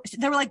they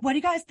were like, what do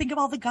you guys think of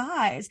all the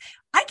guys?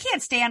 I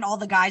can't stand all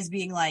the guys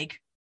being like,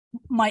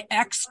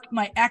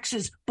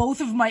 both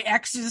of my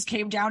exes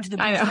came down to the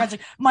beach.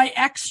 My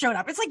ex showed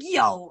up. It's like,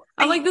 yo.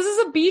 I'm like, this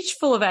is a beach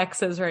full of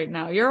exes right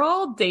now. You're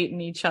all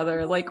dating each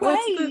other. Like,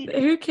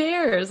 who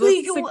cares?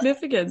 What's the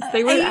significance?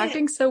 They were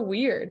acting so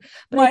weird.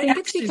 But I think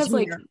it's because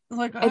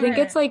I think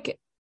it's like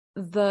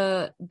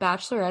the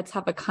bachelorettes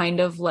have a kind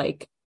of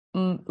like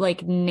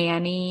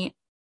nanny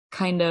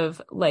kind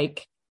of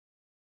like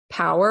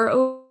power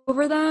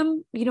over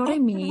them. You know what I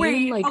mean?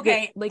 Wait, like,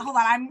 okay. Hold on.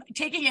 I'm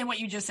taking in what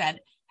you just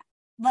said.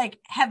 Like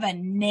have a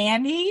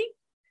nanny,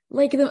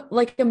 like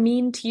a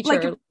mean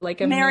teacher,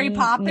 like a Mary mean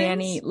Poppins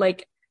nanny,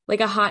 like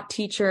a hot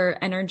teacher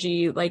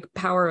energy, like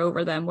power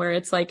over them, where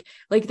it's like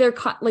they're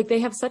like they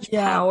have such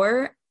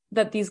power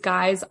that these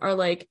guys are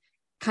like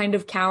kind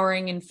of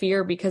cowering in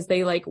fear because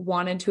they like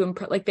wanted to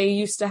impress, like they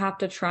used to have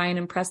to try and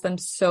impress them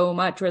so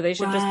much where they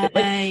should just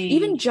be, like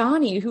even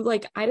Johnny, who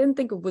like I didn't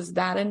think was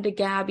that into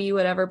Gabby,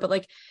 whatever, but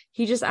like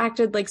he just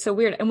acted like so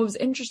weird. And what was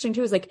interesting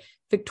too is like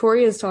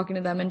Victoria's talking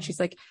to them and she's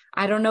like,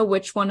 I don't know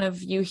which one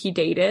of you he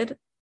dated.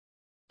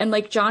 And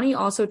like Johnny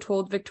also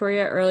told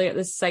Victoria earlier,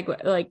 this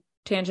segue, like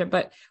tangent,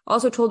 but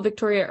also told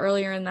Victoria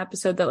earlier in the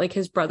episode that like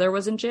his brother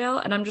was in jail.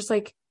 And I'm just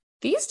like,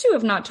 these two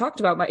have not talked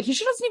about he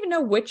doesn't even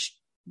know which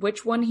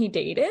one he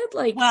dated.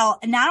 Like, well,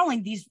 not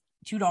only these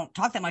two don't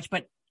talk that much,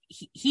 but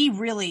he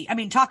really, I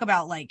mean, talk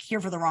about like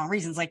here for the wrong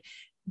reasons. Like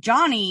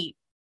Johnny,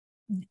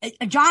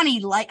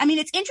 like, I mean,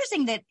 it's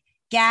interesting that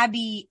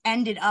Gabby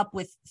ended up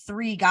with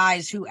 3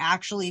 guys who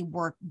actually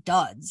were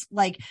duds,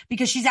 like,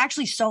 because she's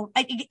actually so,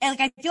 I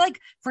feel like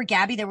for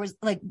Gabby, there was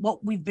like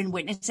what we've been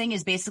witnessing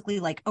is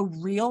basically like a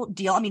real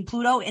deal. I mean,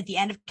 Pluto at the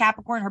end of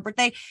Capricorn, her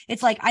birthday,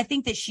 it's like, I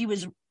think that she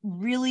was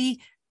really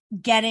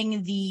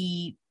getting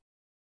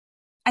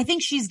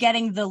she's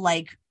getting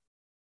the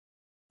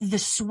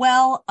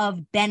swell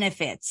of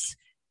benefits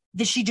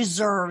that she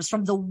deserves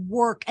from the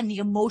work and the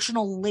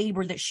emotional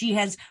labor that she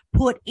has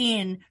put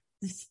in,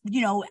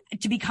 you know,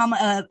 to become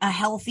a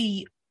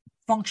healthy,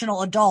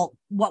 functional adult.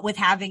 What with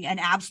having an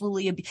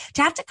absolutely,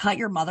 to have to cut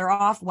your mother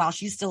off while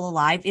she's still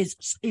alive is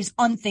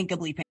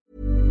unthinkably painful.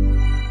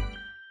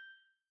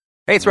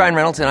 Hey, it's Ryan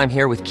Reynolds, and I'm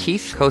here with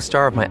Keith,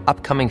 co-star of my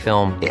upcoming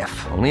film,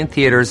 If, only in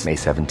theaters May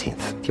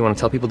 17th. Do you want to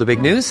tell people the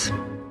big news?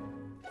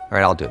 All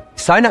right, I'll do it.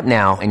 Sign up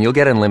now and you'll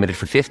get unlimited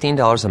for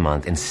 $15 a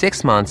month and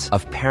 6 months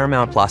of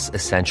Paramount Plus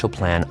Essential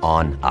Plan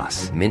on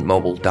us.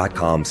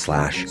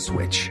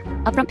 MintMobile.com/switch.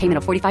 Upfront payment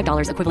of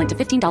 $45 equivalent to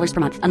 $15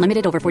 per month.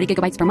 Unlimited over 40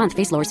 gigabytes per month.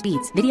 Face lower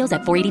speeds. Videos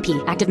at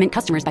 480p. Active Mint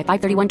customers by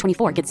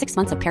 531.24 get 6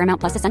 months of Paramount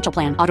Plus Essential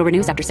Plan. Auto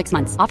renews after 6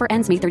 months. Offer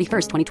ends May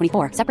 31st,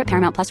 2024. Separate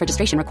Paramount Plus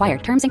registration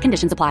required. Terms and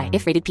conditions apply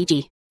if rated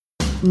PG.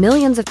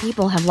 Millions of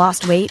people have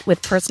lost weight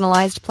with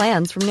personalized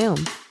plans from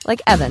Noom. Like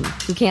Evan,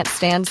 who can't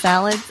stand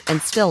salads and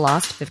still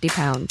lost 50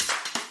 pounds.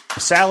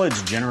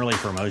 Salads generally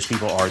for most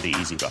people are the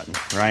easy button,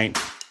 right?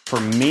 For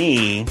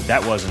me,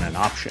 that wasn't an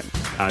option.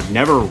 I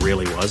never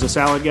really was a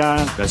salad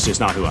guy. That's just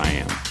not who I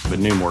am. But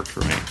Noom worked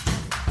for me.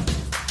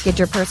 Get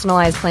your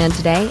personalized plan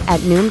today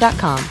at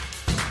Noom.com.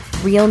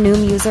 Real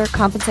Noom user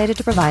compensated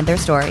to provide their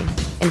story.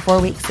 In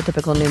 4 weeks, the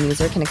typical Noom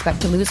user can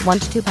expect to lose 1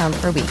 to 2 pounds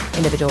per week.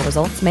 Individual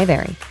results may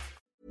vary.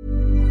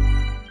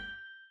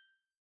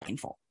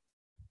 Painful.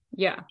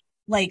 Yeah.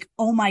 Like,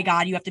 oh my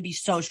God, you have to be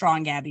so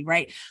strong, Gabby,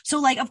 right? So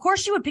like, of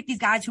course she would pick these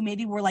guys who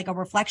maybe were like a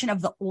reflection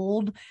of the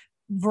old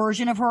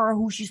version of her or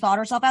who she thought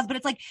herself as. But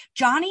it's like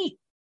Johnny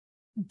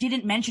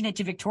didn't mention it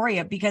to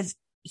Victoria because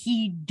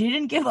he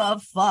didn't give a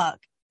fuck.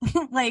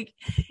 Like,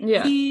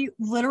 he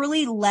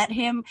literally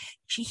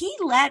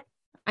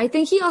I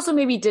think he also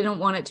maybe didn't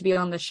want it to be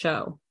on the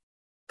show.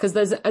 Because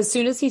as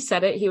soon as he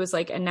said it, he was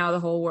like, and now the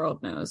whole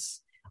world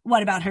knows.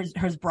 What about her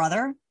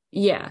brother?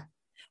 Yeah.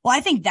 Well,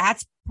 I think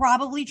that's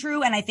probably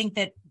true. And I think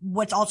that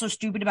what's also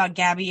stupid about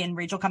Gabby and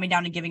Rachel coming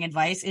down and giving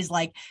advice is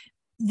like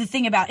the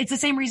thing about, it's the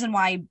same reason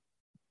why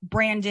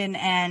Brandon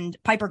and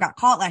Piper got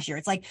caught last year.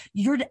 It's like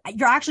you're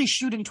actually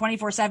shooting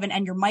 24/7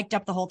 and you're mic'd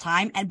up the whole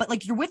time. But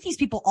like you're with these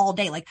people all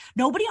day. Like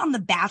nobody on the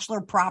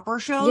Bachelor proper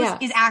shows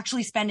is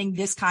actually spending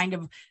this kind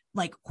of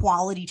like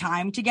quality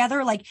time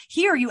together. Like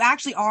here you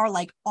actually are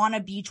like on a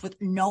beach with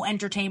no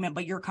entertainment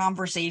but your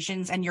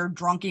conversations and your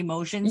drunk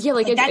emotions. Yeah,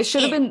 like it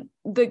should have been,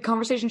 the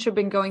conversation should have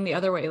been going the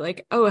other way.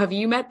 Like, oh, have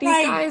you met these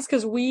guys?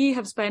 Because we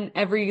have spent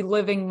every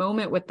living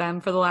moment with them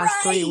for the last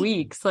 3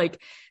 weeks. Like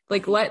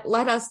let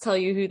us tell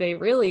you who they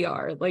really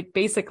are, like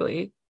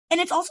basically. And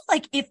it's also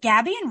like if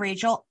Gabby and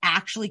Rachel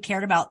actually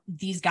cared about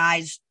these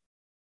guys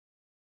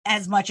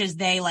as much as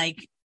they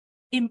like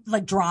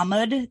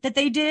drama'd that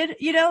they did,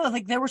 you know,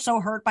 like they were so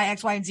hurt by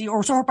X, Y, and Z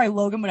or so hurt by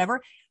Logan,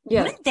 whatever.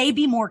 Yeah. Wouldn't they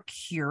be more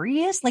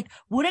curious? Like,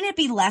 wouldn't it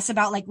be less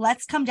about like,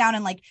 let's come down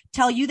and like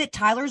tell you that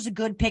Tyler's a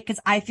good pick because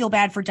I feel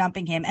bad for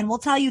dumping him. And we'll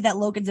tell you that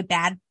Logan's a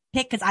bad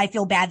pick because I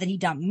feel bad that he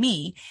dumped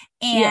me.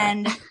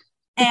 And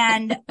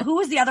and who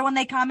was the other one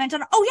they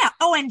commented on? Oh, yeah.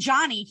 Oh, and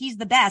Johnny, he's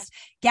the best.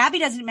 Gabby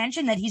doesn't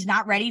mention that he's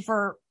not ready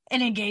for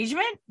an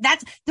engagement.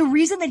 That's the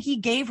reason that he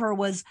gave her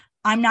was,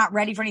 I'm not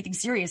ready for anything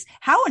serious.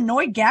 How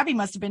annoyed Gabby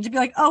must have been to be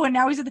like, oh, and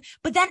now he's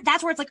but then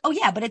that's where it's like, oh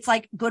yeah, but it's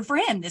like good for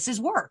him. This is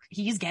work.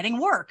 He's getting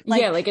work.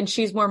 Like, yeah. Like, and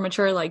she's more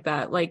mature like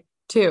that, like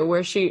too,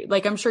 where she,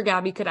 like, I'm sure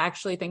Gabby could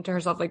actually think to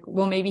herself, like,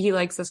 well, maybe he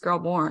likes this girl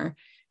more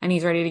and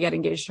he's ready to get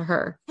engaged to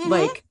her. Mm-hmm.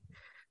 Like,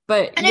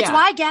 but and it's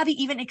why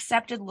Gabby even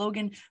accepted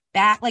Logan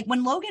back. Like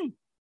when Logan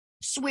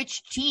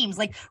switched teams,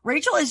 like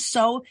Rachel is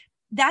so,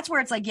 that's where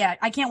it's like, yeah,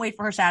 I can't wait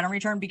for her Saturn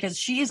return because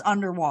she is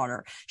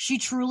underwater. She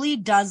truly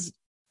does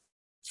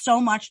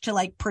so much to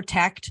like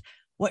protect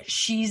what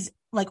she's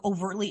like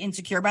overtly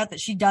insecure about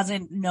that she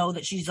doesn't know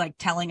that she's like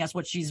telling us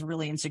what she's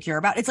really insecure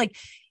about. It's like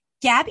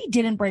Gabby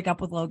didn't break up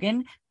with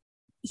Logan.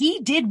 He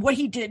did what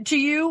he did to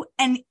you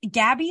and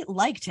Gabby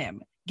liked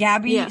him.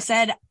 Gabby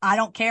said, I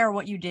don't care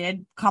what you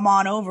did. Come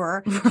on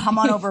over,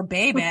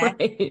 baby.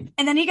 Right.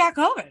 And then he got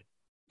COVID.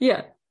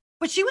 Yeah.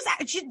 But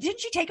didn't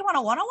she take him on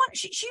a one-on-one?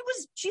 She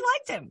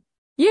liked him.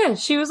 Yeah,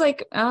 she was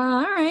like, all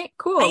right,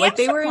 cool. Like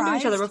they were into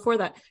each other before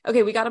that.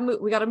 Okay, we gotta move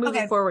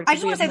it forward. I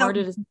just want to say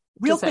though,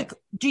 real quick,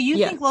 do you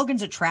think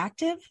Logan's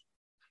attractive?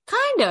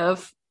 Kind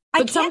of.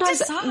 But I can't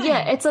decide.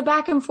 Yeah, it's a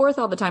back and forth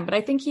all the time, but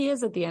I think he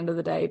is at the end of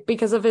the day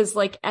because of his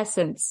like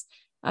essence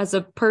as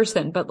a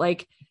person. But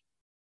like,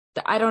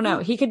 I don't know.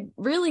 He could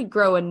really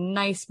grow a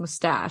nice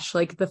mustache,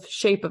 like the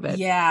shape of it.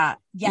 Yeah.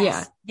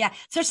 Yes. Yeah. So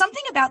there's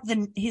something about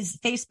his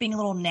face being a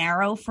little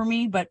narrow for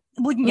me, but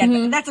we can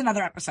get that's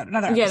another episode.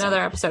 Yeah,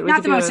 another episode.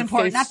 Not the most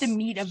important, not the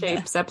meat of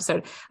shapes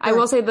episode. I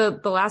will say the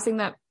last thing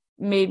that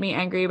made me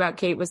angry about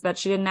Kate was that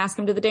she didn't ask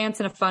him to the dance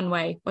in a fun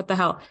way. What the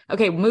hell?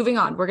 Okay, moving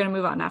on. We're going to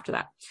move on after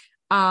that.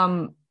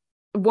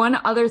 One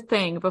other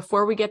thing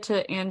before we get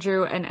to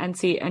Andrew and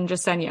Ency and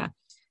Jessenia,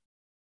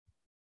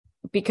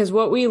 because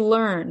what we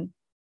learn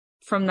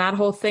from that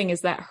whole thing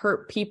is that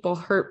hurt people.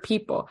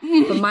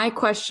 But my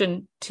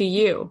question to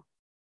you,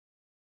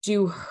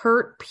 do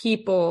hurt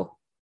people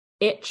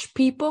itch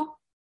people?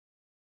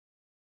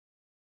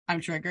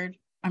 I'm triggered.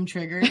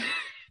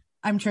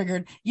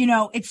 You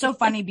know, it's so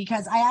funny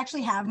because I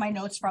actually have my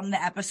notes from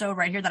the episode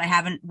right here that I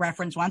haven't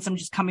referenced once. I'm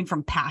just coming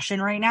from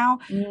passion right now.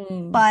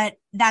 But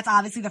that's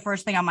obviously the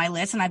first thing on my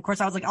list. And of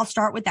course I was like, I'll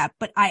start with that.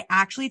 But I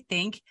actually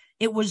think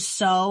it was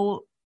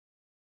so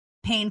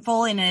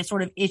painful in a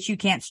sort of itch you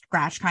can't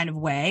scratch kind of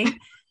way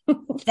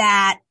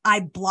that I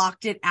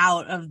blocked it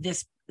out of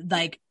this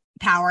like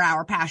power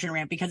hour passion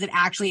rant because it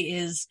actually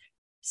is.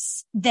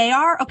 They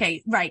are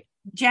okay, right?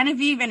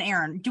 Genevieve and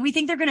Aaron. Do we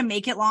think they're going to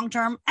make it long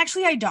term?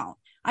 Actually, I don't.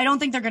 I don't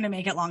think they're going to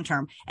make it long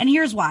term. And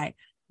here's why.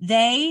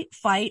 They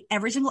fight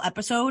every single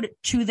episode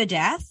to the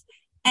death.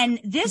 And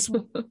this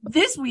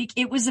week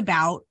it was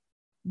about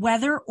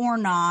whether or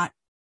not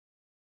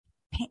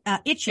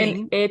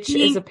itching. An itch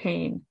is a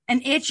pain.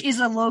 An itch is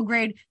a low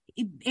grade.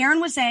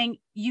 Aaron was saying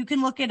you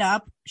can look it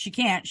up. She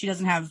can't. She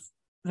doesn't have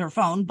her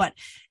phone, but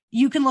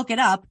you can look it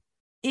up.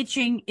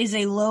 Itching is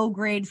a low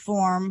grade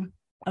form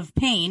of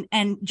pain.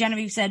 And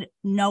Genevieve said,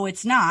 no,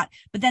 it's not.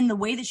 But then the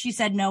way that she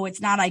said, no,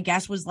 it's not, I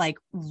guess was like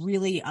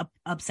really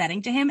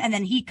upsetting to him. And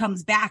then he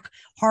comes back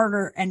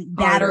harder and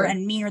badder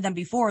and meaner than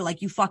before.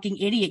 Like, you fucking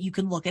idiot. You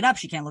can look it up.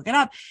 She can't look it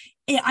up.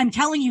 I'm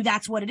telling you,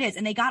 that's what it is.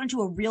 And they got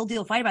into a real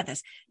deal fight about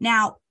this.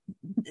 Now,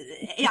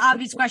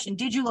 obvious question.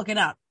 Did you look it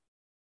up?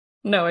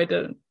 No, I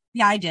didn't.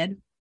 Yeah, I did.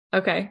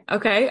 Okay.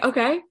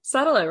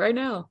 Settle it right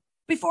now.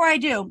 Before I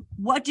do,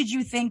 what did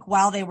you think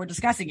while they were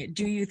discussing it?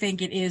 Do you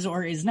think it is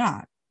or is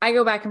not? I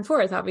go back and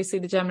forth. Obviously,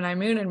 the Gemini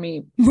moon and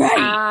me.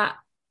 Right.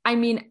 I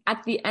mean,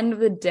 at the end of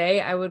the day,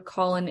 I would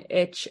call an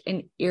itch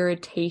an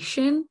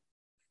irritation.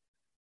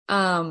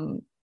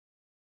 And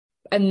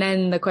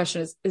then the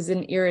question is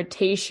an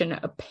irritation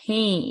a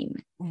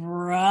pain?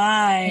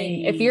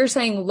 Right. If you're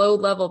saying low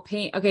level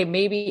pain, okay,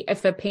 maybe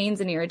if the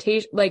pain's an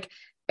irritation, like,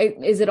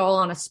 is it all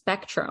on a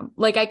spectrum?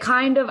 Like, I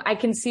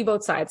can see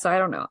both sides. So I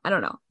don't know. I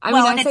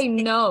mean, I say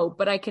no,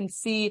 but I can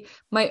see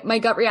my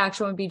gut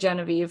reaction would be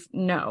Genevieve,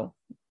 no.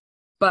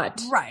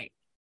 But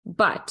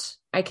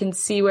I can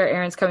see where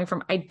Aaron's coming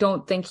from. I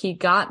don't think he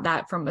got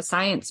that from a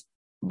science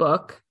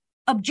book.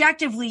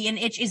 Objectively, an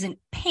itch isn't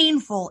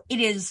painful. It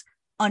is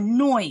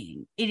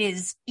annoying. It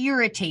is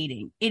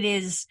irritating.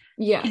 It's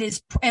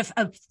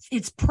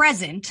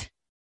present,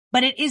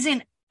 but it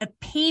isn't a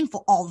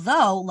painful.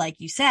 Although, like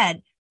you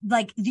said,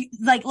 like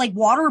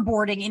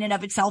waterboarding in and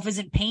of itself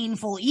isn't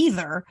painful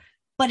either,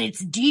 but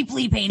it's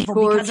deeply painful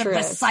because of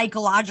the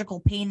psychological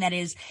pain that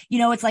is,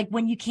 it's like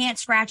when you can't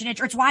scratch an itch,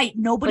 or it's why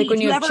nobody, like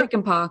when you have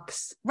chicken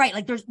pox, right?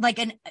 Like there's like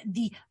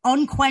the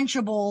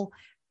unquenchable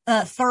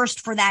thirst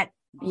for that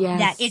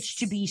itch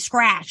to be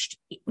scratched,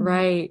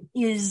 right?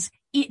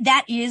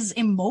 That is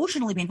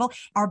emotionally painful.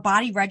 Our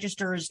body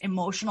registers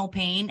emotional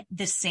pain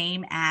the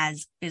same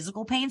as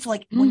physical pain. So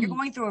like when you're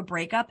going through a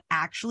breakup,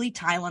 actually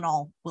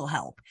Tylenol will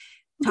help.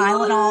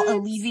 Tylenol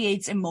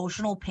alleviates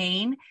emotional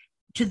pain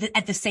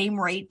at the same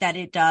rate that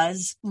it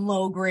does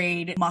low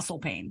grade muscle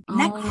pain. Isn't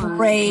that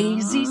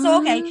crazy?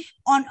 So, okay.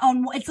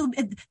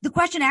 The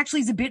question actually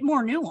is a bit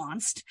more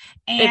nuanced,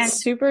 and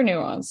it's super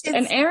nuanced.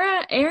 And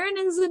Aaron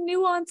is a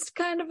nuanced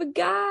kind of a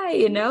guy,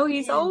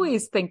 he's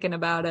always thinking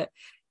about it.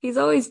 He's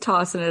always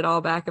tossing it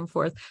all back and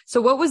forth.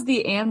 So what was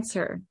the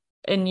answer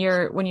when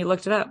you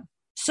looked it up?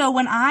 So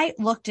when I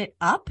looked it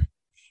up,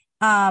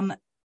 I'm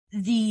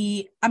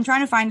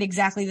trying to find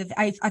exactly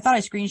I thought I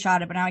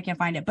screenshot it, but now I can't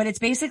find it. But it's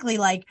basically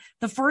like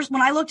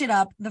when I looked it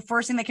up, the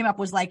first thing that came up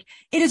was like,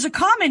 it is a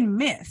common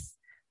myth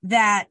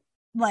that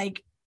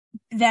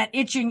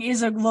itching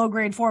is a low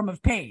grade form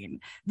of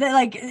pain.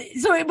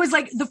 So it was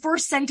like the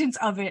first sentence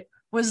of it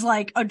was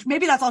like,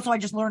 maybe that's also I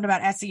just learned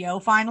about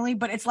SEO finally,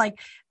 but it's like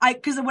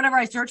because whenever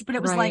I searched, but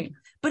it was like,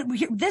 but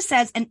this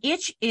says an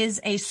itch is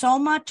a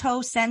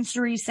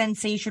somatosensory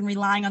sensation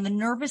relying on the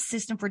nervous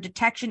system for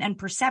detection and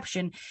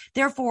perception.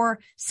 Therefore,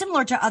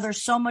 similar to other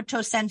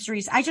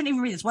somatosensories. I shouldn't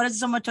even read this. What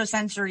is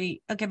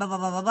somatosensory? Okay, blah, blah,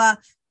 blah, blah, blah.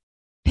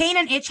 Pain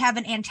and itch have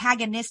an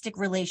antagonistic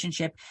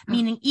relationship,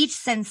 meaning each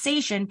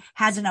sensation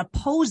has an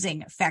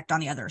opposing effect on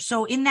the other.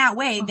 So in that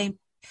way,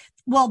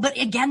 but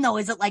again, though,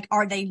 is it like,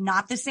 are they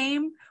not the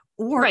same?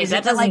 Or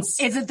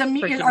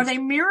are they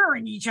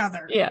mirroring each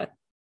other? Yeah.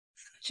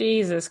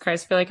 Jesus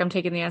Christ. I feel like I'm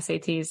taking the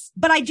SATs.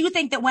 But I do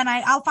think that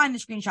I'll find the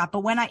screenshot,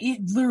 but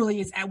it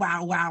literally is,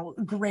 wow,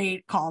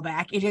 great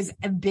callback. It is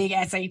a big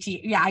SAT.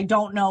 Yeah. I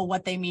don't know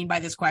what they mean by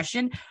this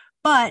question,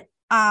 but,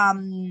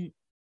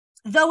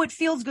 though it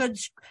feels good,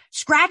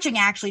 scratching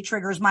actually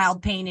triggers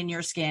mild pain in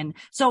your skin.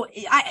 So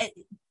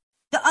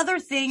the other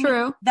thing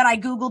that I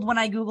Googled when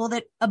I Googled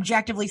it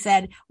objectively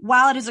said,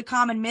 while it is a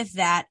common myth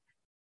that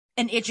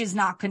an itch is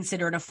not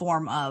considered a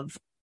form of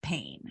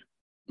pain.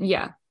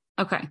 Yeah.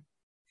 Okay.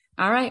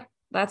 All right.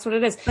 That's what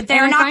it is. But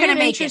they're not going to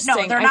make it.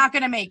 No, they're not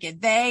going to make it.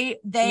 They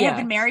have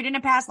been married in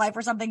a past life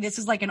or something. This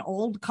is like an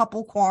old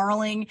couple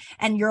quarreling,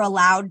 and you're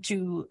allowed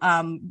to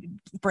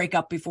break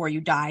up before you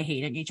die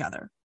hating each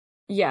other.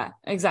 Yeah,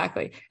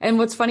 exactly. And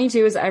what's funny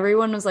too is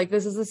everyone was like,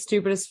 this is the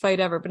stupidest fight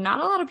ever, but not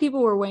a lot of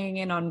people were weighing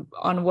in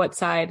on what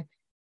side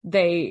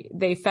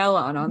they fell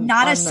on.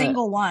 Not a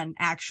single one,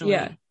 actually.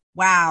 Yeah.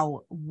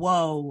 Wow.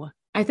 Whoa.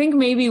 I think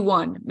maybe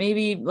one,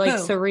 like who?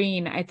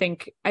 Serene. I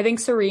think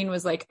Serene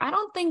was like, I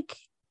don't think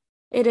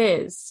it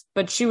is,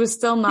 but she was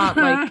still not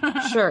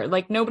like, sure.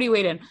 Like nobody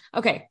weighed in.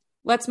 Okay.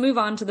 Let's move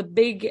on to the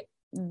big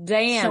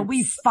dance. So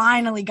we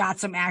finally got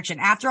some action.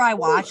 After I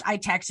watched, I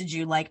texted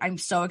you like, I'm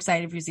so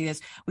excited for you to see this.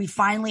 We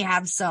finally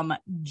have some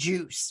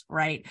juice,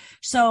 right?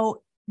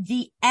 So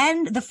the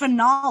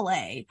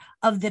finale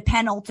of the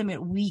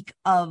penultimate week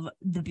of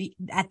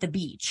at the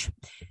beach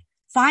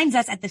finds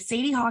us at the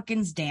Sadie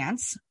Hawkins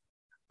dance.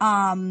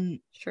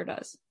 Sure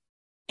does.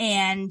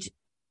 And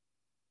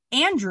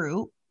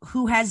Andrew,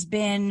 who has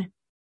been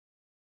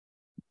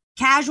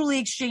casually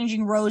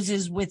exchanging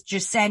roses with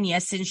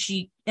Jessenia since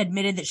she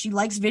admitted that she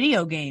likes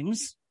video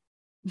games,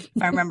 if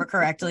I remember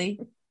correctly.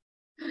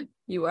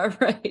 You are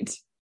right.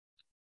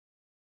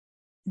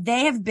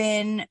 They have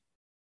been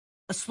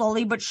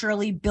slowly but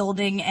surely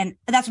building, and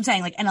that's what I'm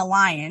saying, like an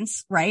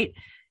alliance, right?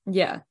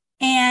 Yeah.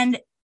 And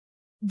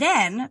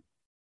then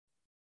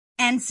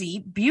Ency,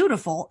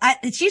 beautiful.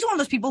 She's one of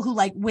those people who,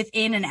 like,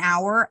 within an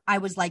hour, I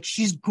was like,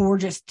 she's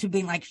gorgeous, to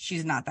being like,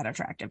 she's not that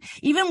attractive.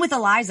 Even with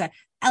Eliza,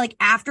 like,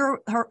 after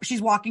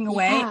she's walking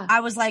away, I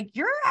was like,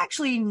 you're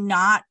actually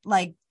not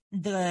like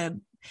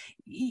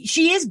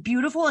she is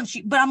beautiful,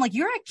 but I'm like,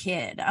 you're a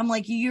kid. I'm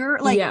like, you're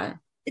like,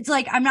 it's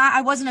like,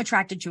 I wasn't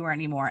attracted to her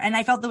anymore. And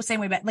I felt the same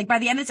way, but like by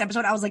the end of this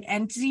episode, I was like,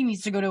 Ency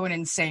needs to go to an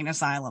insane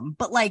asylum.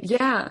 But like,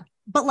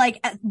 but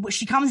like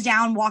she comes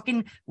down,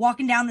 walking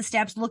down the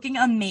steps, looking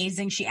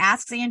amazing. She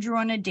asks Andrew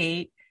on a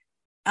date.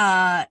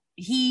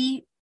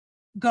 He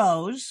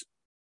goes.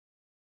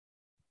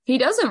 He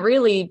doesn't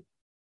really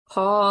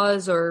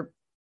pause or,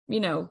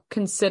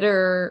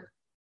 consider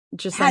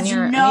Jessenia.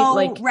 Has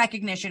no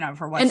recognition of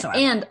her whatsoever.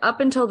 And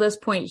up until this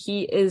point,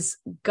 he is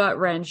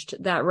gut-wrenched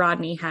that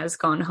Rodney has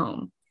gone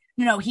home.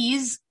 No,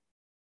 it's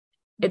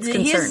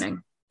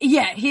concerning.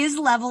 His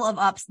level of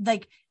ups,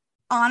 like,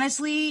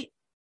 honestly,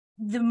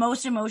 the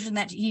most emotion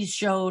that he's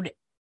showed,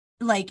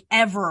 like,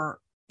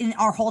 ever in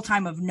our whole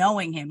time of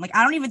knowing him. Like,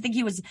 I don't even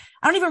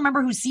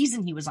remember whose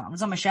season he was on.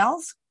 Was it on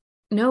Michelle's?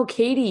 No,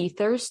 Katie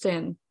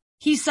Thurston.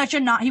 He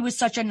was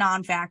such a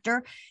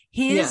non-factor.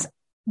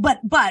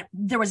 But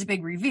there was a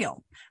big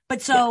reveal.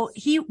 But so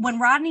when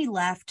Rodney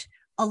left,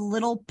 a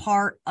little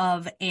part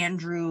of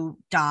Andrew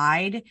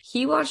died.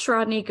 He watched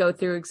Rodney go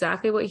through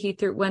exactly what he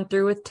went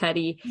through with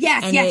Teddi.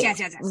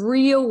 Yes.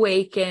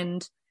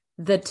 Reawakened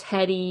the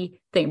Teddi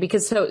thing,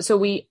 because so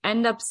we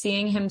end up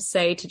seeing him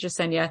say to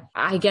Jessenia,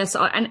 I guess,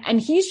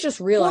 and he's just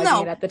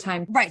realizing it at the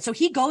time. Right. So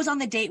he goes on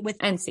the date with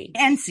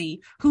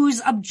Ency,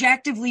 who's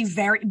objectively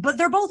but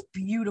they're both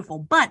beautiful.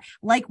 But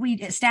like we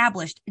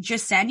established,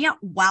 Jessenia,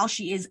 while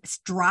she is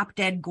drop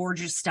dead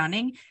gorgeous,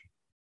 stunning,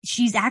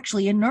 she's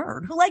actually a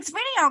nerd who likes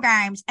video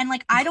games. And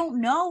like, I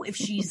don't know if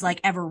she's like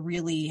ever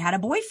really had a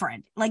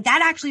boyfriend. Like,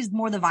 that actually is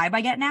more the vibe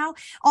I get now.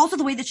 Also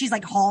the way that she's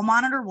like hall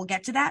monitor, we'll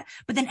get to that.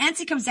 But then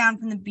Ency comes down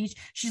from the beach.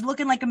 She's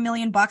looking like $1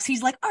 million.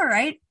 He's like, all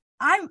right,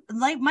 I'm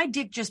like, my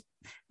dick just,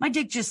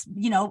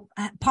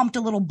 pumped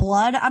a little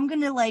blood. I'm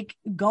going to like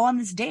go on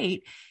this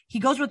date. He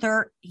goes with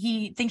her.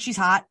 He thinks she's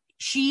hot.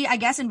 She, I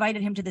guess,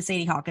 invited him to the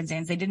Sadie Hawkins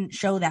dance. They didn't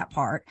show that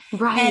part.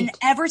 Right. And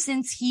ever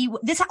since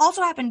this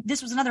also happened,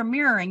 this was another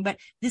mirroring, but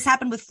this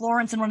happened with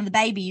Florence and one of the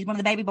baby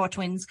boy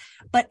twins.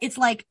 But it's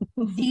like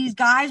these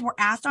guys were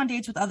asked on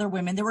dates with other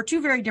women. There were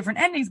two very different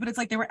endings, but it's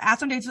like they were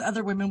asked on dates with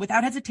other women.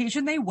 Without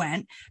hesitation, they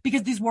went,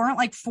 because these weren't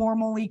like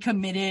formally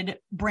committed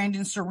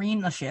Brandon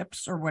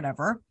Serena-ships or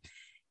whatever.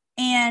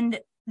 And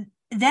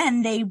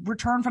then they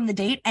return from the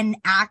date and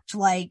act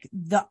like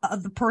the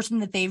person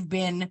that they've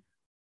been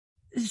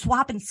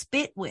swap and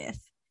spit with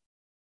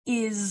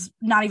is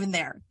not even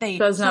there.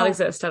 Does not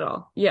exist at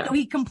all. Yeah. So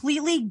he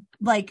completely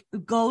like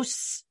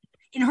ghosts,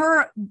 in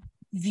her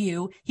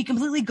view, he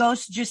completely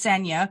ghosts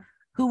Jessenia,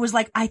 who was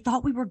like, I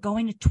thought we were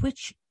going to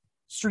Twitch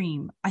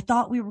stream. I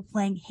thought we were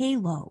playing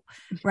Halo,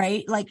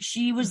 right? Like,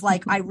 she was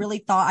like, I really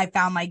thought I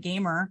found my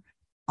gamer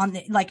on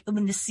the, like,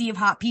 in the sea of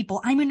hot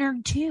people. I'm a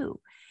nerd too.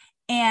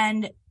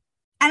 And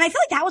I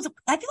feel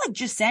like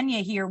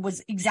Jessenia here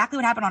was exactly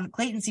what happened on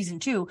Clayton season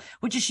 2,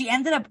 which is she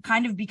ended up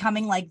kind of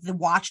becoming like the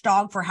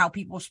watchdog for how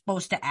people are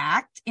supposed to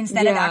act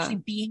instead of actually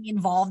being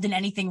involved in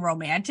anything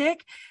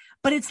romantic.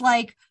 But it's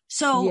like,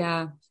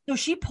 so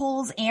she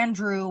pulls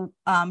Andrew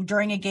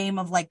during a game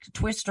of like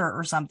Twister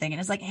or something and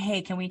is like,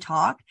 hey, can we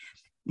talk?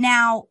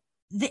 Now,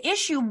 the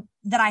issue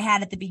that I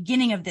had at the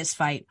beginning of this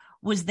fight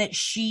was that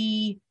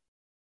she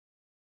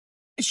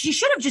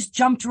should have just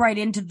jumped right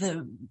into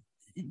the,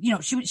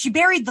 she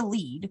buried the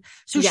lead.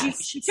 So she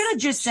should have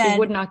just said, she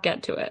would not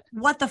get to it.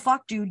 What the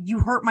fuck, dude? You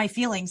hurt my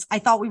feelings. I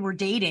thought we were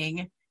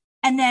dating.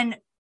 And then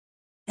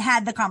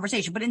had the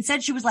conversation. But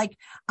instead she was like,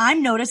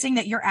 I'm noticing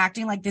that you're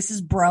acting like this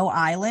is bro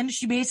island.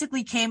 She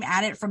basically came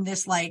at it from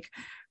this like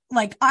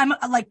I'm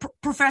like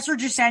Professor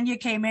Jessenia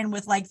came in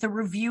with like the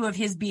review of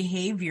his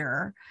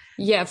behavior.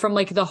 Yeah. From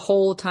like the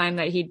whole time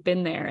that he'd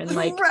been there and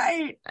like,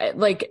 right.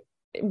 Like,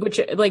 which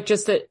like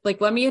just that, like,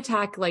 let me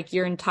attack like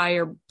your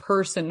entire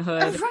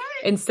personhood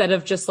instead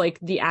of just like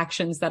the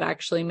actions that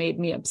actually made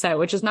me upset,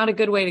 which is not a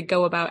good way to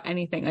go about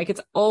anything. Like,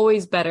 it's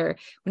always better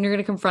when you're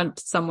going to confront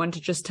someone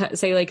to just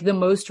say like the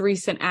most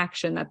recent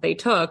action that they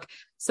took.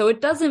 So it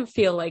doesn't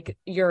feel like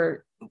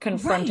you're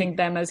confronting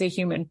them as a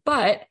human,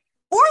 but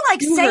or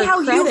like say how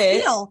you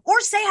feel,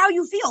 or say how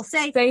you feel.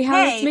 Say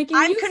how it's making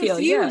I'm you confused.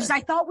 Feel. Yeah. I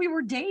thought we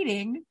were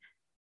dating.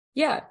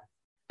 Yeah.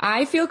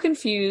 I feel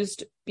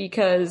confused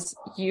because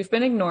you've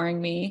been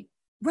ignoring me.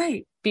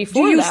 Right.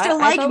 Before do you that, still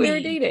like I thought me? we were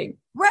dating.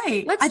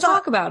 Right. Let's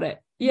talk about it.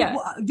 Yeah.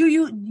 Do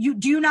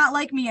you not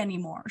like me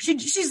anymore?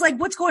 She's like,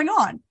 what's going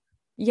on?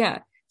 Yeah.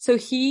 So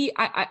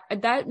I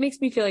that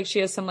makes me feel like she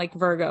has some like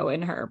Virgo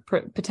in her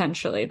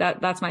potentially.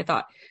 That's my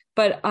thought.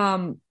 But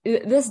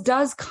this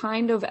does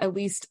kind of, at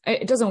least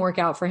it doesn't work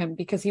out for him,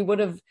 because he would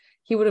have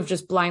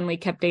just blindly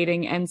kept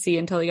dating Ency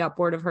until he got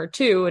bored of her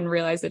too and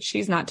realized that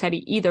she's not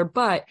Teddi either.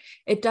 But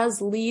it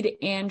does lead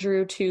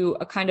Andrew to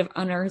a kind of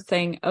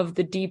unearthing of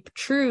the deep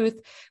truth,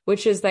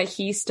 which is that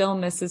he still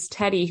misses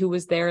Teddi, who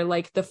was there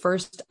like the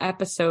first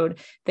episode.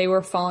 They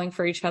were falling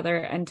for each other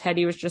and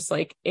Teddi was just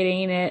like, it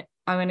ain't it.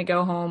 I'm going to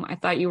go home. I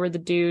thought you were the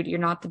dude. You're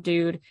not the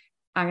dude.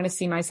 I'm going to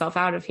see myself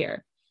out of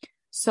here.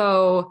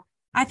 So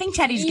I think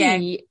Teddy's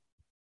gay.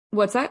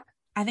 What's that?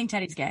 I think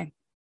Teddy's gay.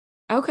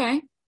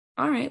 Okay.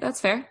 All right.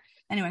 That's fair.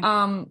 Anyway.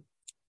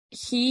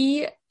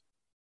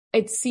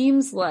 It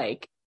seems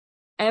like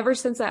ever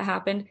since that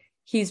happened,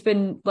 he's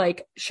been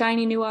like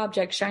shiny new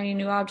object, shiny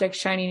new object,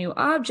 shiny new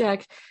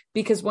object,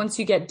 because once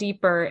you get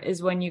deeper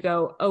is when you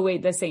go, oh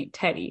wait, this ain't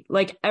Teddi.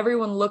 Like,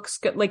 everyone looks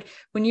good. Like,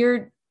 when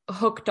you're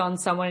hooked on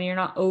someone and you're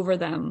not over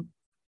them,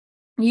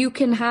 you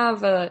can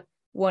have a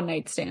one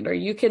night stand, or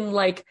you can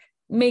like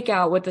make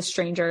out with a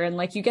stranger and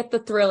like you get the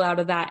thrill out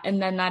of that.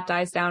 And then that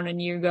dies down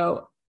and you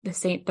go,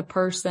 this ain't the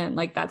person.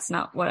 Like, that's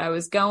not what I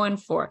was going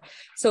for.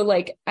 So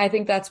like, I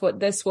think that's what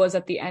this was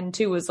at the end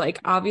too, was like,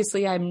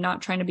 obviously I'm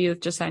not trying to be with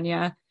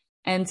Jessenia,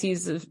 and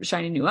he's a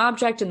shiny new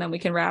object, and then we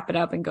can wrap it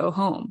up and go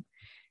home.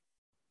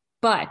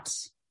 But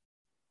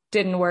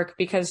didn't work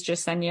because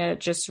Jessenia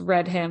just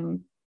read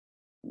him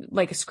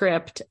like a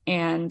script,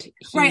 and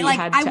he like,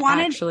 had I to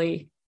wanted,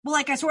 actually. Well,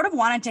 like I sort of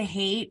wanted to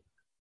hate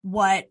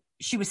what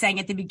she was saying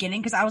at the beginning,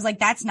 because I was like,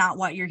 that's not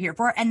what you're here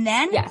for. And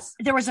then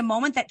there was a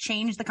moment that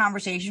changed the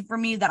conversation for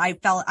me that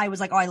I was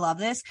like, oh, I love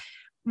this.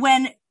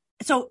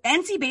 So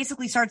Ency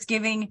basically starts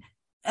giving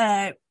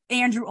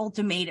Andrew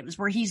ultimatums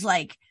where she's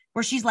like,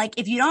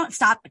 if you don't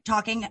stop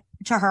talking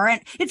to her,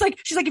 and it's like,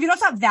 she's like, if you don't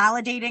stop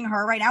validating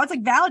her right now, it's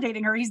like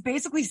validating her. He's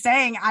basically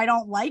saying, I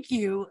don't like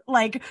you,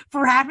 like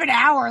for half an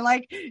hour.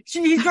 Like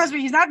trust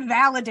me, he's not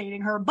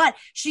validating her, but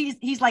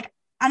he's like,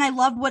 and I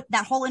loved what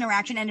that whole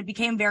interaction, and it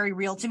became very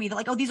real to me that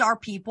like, oh, these are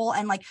people.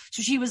 And like,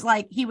 so he was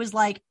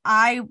like,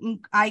 I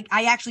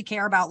actually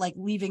care about like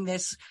leaving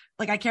this,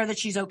 like, I care that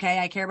she's okay.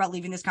 I care about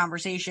leaving this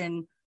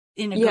conversation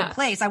in a good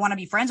place. I want to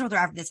be friends with her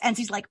after this. And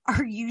he's like,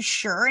 are you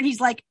sure? And he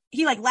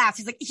like laughs.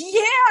 He's like,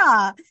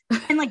 yeah.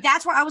 And like,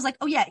 that's where I was like,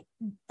 oh yeah.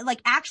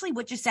 Like actually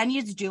what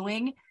Jessenia is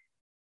doing,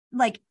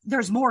 like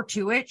there's more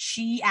to it.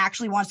 She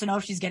actually wants to know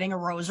if she's getting a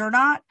rose or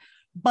not,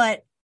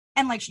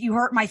 and like, you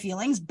hurt my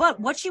feelings, but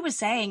what she was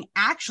saying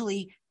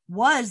actually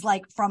was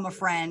like from a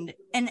friend,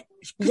 and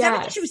because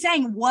everything she was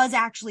saying was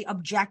actually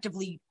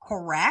objectively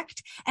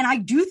correct. And I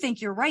do think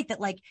you're right that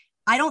like,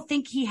 I don't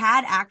think he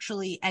had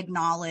actually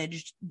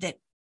acknowledged that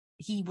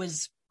he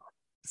was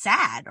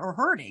sad or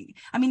hurting.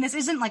 I mean, this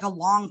isn't like a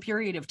long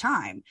period of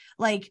time.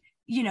 Like,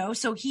 you know,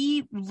 so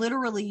he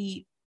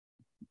literally,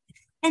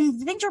 and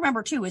the thing to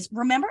remember too is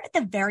remember at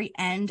the very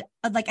end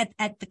of like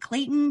at the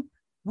Clayton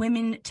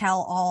Women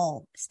Tell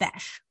All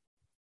special,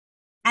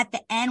 at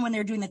the end when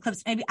they're doing the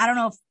clips, maybe, I don't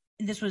know if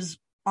this was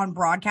on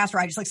broadcast or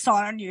I just like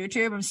saw it on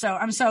YouTube.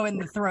 I'm so in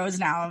the throes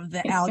now of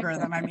the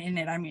algorithm. I'm in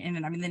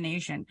the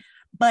nation.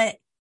 But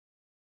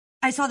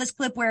I saw this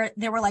clip where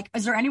they were like,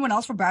 is there anyone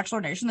else from Bachelor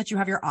Nation that you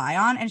have your eye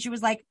on? And she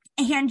was like,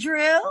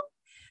 Andrew.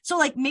 So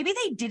like maybe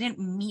they didn't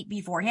meet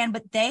beforehand,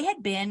 but they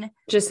had been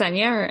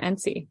Jessenia or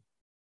Ency?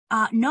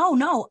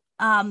 No.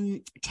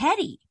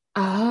 Teddi.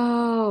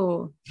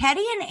 Oh.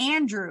 Teddi and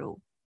Andrew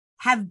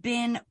have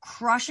been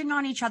crushing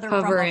on each other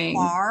from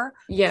afar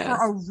for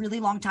a really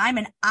long time.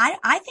 And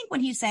I think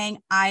when he's saying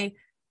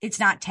it's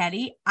not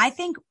Teddi, I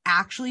think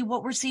actually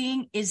what we're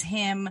seeing is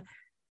him.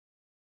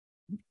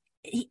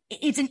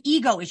 It's an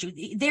ego issue.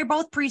 They're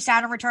both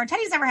pre-Saturn return.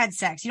 Teddi's never had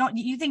sex.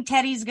 You think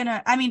Teddi's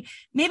gonna, I mean,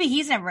 maybe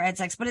he's never had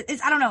sex, but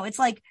it's, I don't know. It's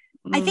like,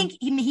 I think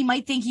he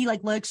might think he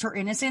like likes her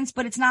innocence,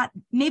 but it's not,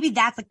 maybe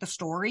that's like the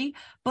story,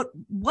 but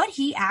what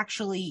he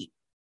actually,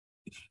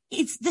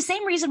 it's the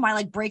same reason why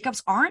like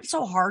breakups aren't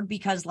so hard,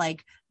 because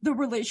like the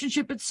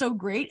relationship is so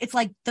great. It's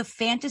like the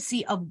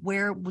fantasy of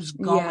where it was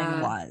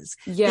going was.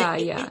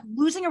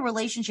 Losing a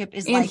relationship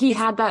is, and he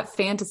had that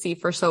fantasy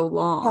for so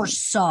long.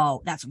 That's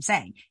what I'm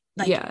saying.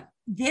 Like,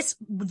 this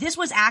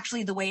was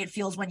actually the way it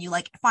feels when you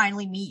like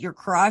finally meet your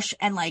crush,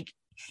 and like,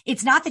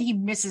 it's not that he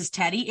misses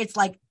Teddi. It's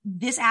like,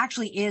 this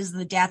actually is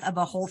the death of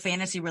a whole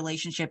fantasy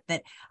relationship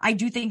that I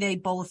do think they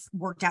both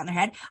worked out in their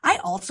head. I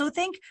also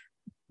think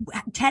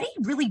Teddi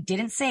really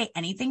didn't say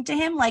anything to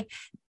him. Like,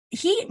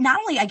 he not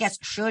only, I guess,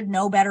 should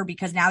know better,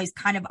 because now he's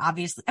kind of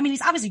obviously, I mean,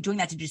 he's obviously doing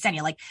that to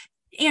Jessenia. Like,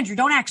 Andrew,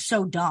 don't act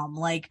so dumb.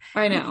 Like,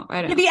 I know.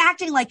 To be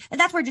acting like, and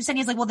that's where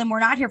Jessenia's like, well, then we're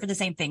not here for the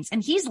same things.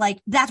 And he's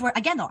like, that's where,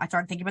 again, though, I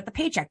started thinking about the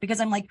paycheck,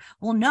 because I'm like,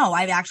 well, no,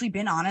 I've actually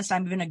been honest.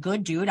 I've been a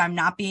good dude. I'm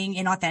not being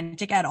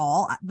inauthentic at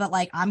all, but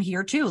like, I'm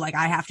here too. Like,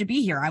 I have to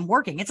be here. I'm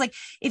working. It's like,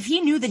 if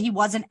he knew that he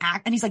wasn't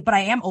and he's like, but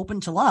I am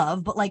open to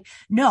love, but like,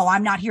 no,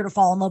 I'm not here to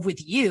fall in love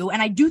with you.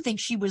 And I do think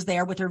she was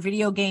there with her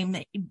video game,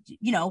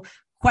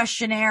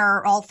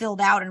 questionnaire all filled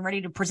out and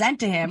ready to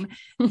present to him,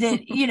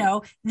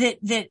 that,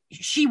 that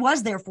she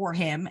was there for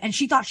him, and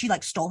she thought she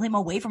like stole him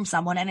away from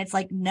someone. And it's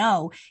like,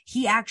 no,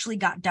 he actually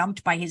got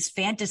dumped by his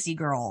fantasy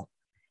girl.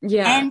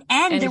 Yeah.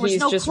 And there was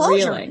no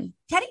closure. Reeling.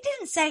 Teddi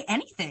didn't say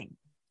anything.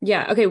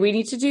 Yeah. Okay. We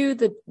need to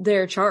do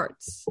their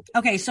charts.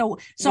 Okay. So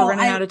we're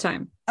running out of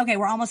time. Okay.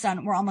 We're almost done.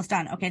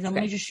 Okay. Then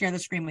let me just share the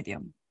screen with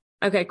you.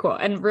 Okay, cool.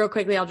 And real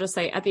quickly, I'll just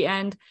say at the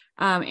end,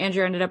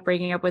 Andrew ended up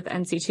breaking up with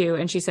Ency too.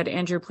 And she said,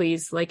 Andrew,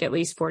 please, like at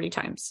least 40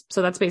 times.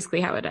 So that's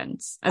basically how it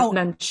ends. And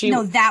then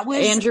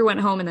Andrew went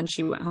home, and then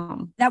she went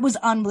home. That was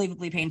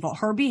unbelievably painful.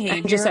 Her behavior.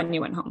 And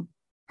Jessenia went home.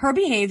 Her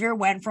behavior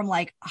went from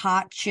like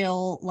hot,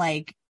 chill,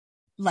 like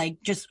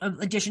just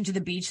addition to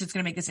the beach that's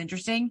going to make this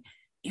interesting.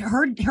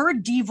 Her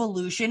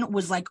devolution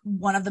was like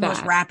one of the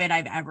most rapid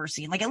I've ever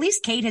seen. Like, at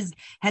least Kate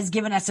has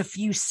given us a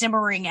few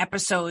simmering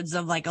episodes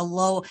of like a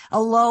low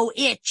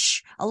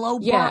itch, a low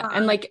burn.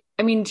 And like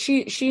I mean,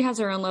 she has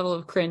her own level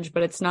of cringe,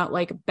 but it's not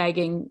like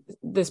begging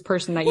this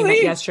person that you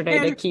met yesterday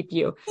to keep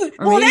you.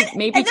 Or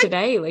maybe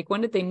today, like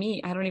when did they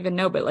meet? I don't even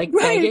know, but like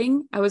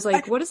begging, I was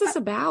like, what is this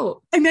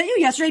about? I met you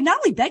yesterday, not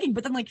only begging,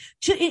 but then like,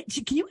 can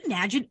you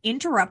imagine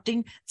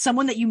interrupting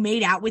someone that you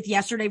made out with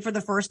yesterday for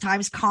the first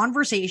time's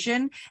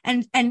conversation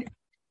and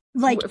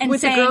like, and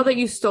with saying, the girl that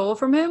you stole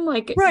from him,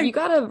 like, you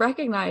gotta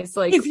recognize,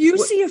 like, if you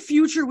see a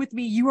future with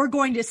me, you are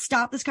going to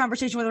stop this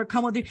conversation, whether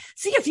come with you,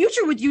 see a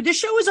future with you. This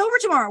show is over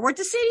tomorrow. We're at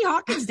the Sadie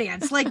Hawkins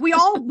dance. Like, we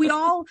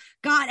all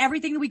got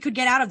everything that we could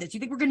get out of this. You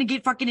think we're going to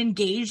get fucking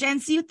engaged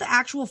and see what the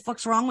actual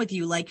fuck's wrong with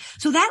you? Like,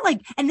 so that,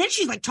 like, and then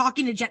she's like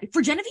talking to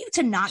for Genevieve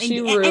to not, she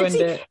ruined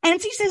it.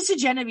 Ency says to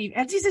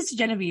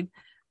Genevieve,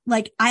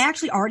 like, I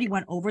actually already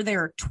went over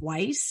there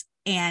twice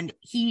and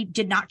he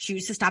did not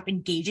choose to stop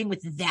engaging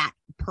with that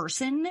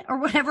person or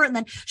whatever. And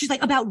then she's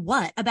like, about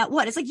what?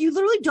 It's like, you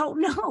literally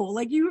don't know.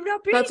 Like, you've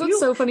not been. That's what's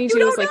so funny too,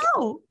 is like,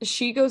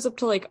 she goes up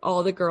to like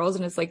all the girls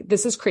and it's like,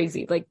 this is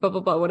crazy, like blah,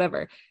 blah, blah,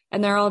 whatever.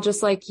 And they're all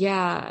just like,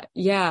 yeah.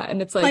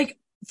 And it's like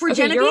for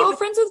okay, Genevieve, you're all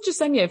friends with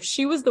Jessenia. If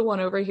she was the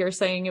one over here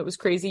saying it was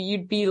crazy,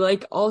 you'd be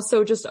like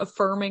also just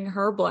affirming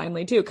her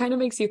blindly too.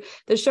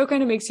 The show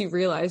kind of makes you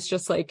realize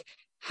just like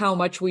how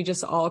much we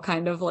just all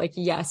kind of like,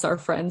 yes, are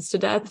friends to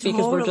death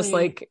because we're just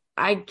like,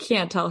 I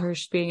can't tell her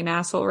she's being an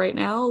asshole right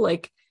now.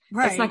 Like,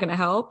 that's not going to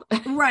help.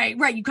 Right.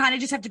 You kind of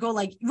just have to go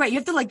like, you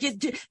have to like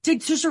get to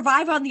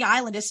survive on the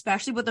island,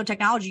 especially with the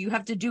technology, you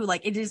have to do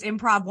like, it is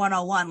improv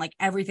 101. Like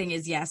everything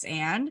is yes.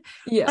 And,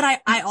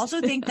 but I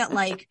also think that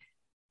like,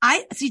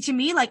 I see, to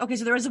me, like, okay,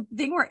 so there was a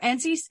thing where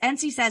Ency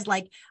says,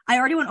 like, I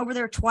already went over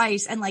there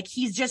twice and like,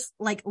 he's just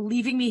like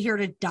leaving me here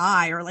to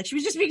die. Or like, she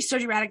was just being so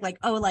dramatic, like,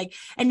 oh, like,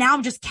 and now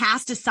I'm just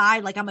cast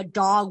aside. Like I'm a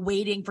dog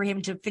waiting for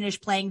him to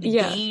finish playing the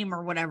game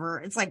or whatever.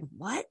 It's like,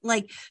 what?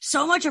 Like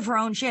so much of her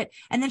own shit.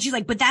 And then she's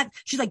like,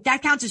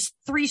 that counts as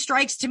 3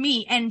 strikes to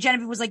me. And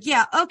Genevieve was like,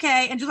 yeah,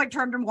 okay. And just like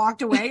turned and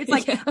walked away. It's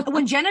like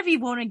when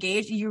Genevieve won't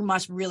engage, you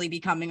must really be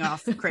coming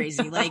off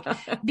crazy. Like,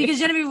 because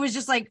Genevieve was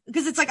just like,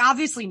 because it's like,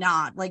 obviously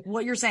not like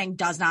what you're saying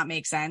does not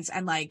make sense.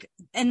 And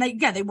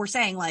they were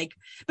saying like,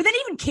 but then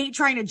even Kate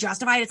trying to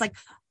justify it, it's like,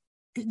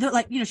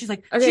 she's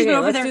like, okay,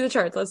 let's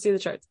do the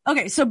charts.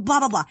 Okay. So blah,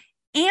 blah, blah.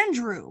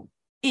 Andrew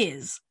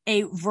is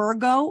a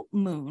Virgo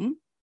moon,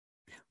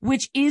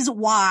 which is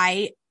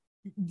why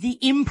the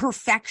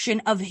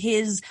imperfection of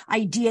his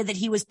idea that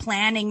he was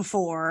planning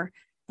for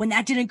when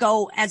that didn't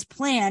go as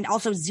planned,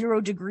 also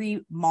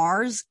 0-degree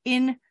Mars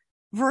in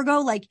Virgo,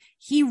 like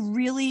he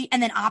really,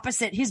 and then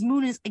opposite, his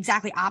moon is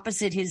exactly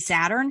opposite his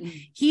Saturn.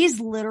 He's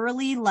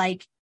literally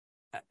like,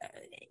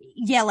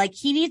 like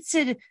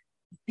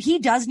he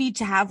does need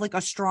to have like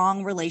a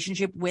strong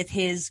relationship with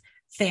his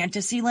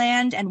fantasy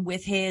land and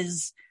with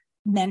his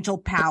mental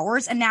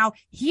powers. And now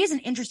he is an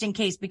interesting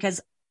case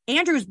because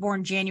Andrew was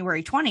born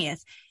January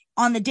 20th.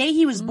 On the day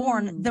he was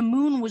born, the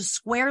moon was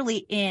squarely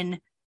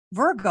in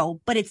Virgo,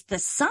 but it's the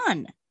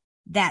sun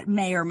that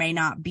may or may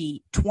not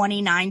be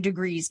 29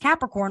 degrees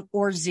Capricorn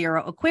or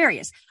 0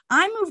 Aquarius.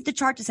 I moved the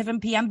chart to 7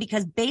 p.m.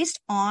 because based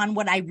on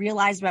what I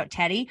realized about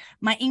Teddi,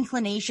 my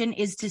inclination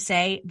is to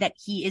say that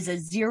he is a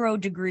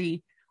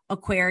 0-degree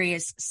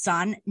Aquarius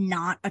sun,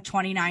 not a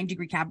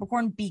 29-degree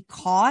Capricorn,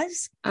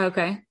 because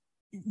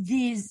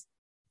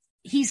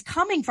he's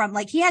coming from,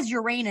 like, he has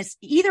Uranus.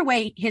 Either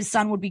way, his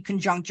sun would be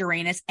conjunct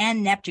Uranus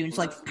and Neptune.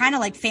 So like kind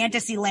of like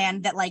fantasy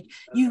land that like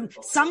you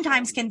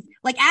sometimes can,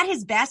 like at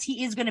his best,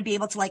 he is going to be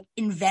able to like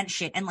invent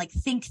shit and like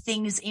think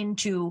things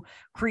into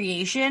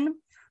creation.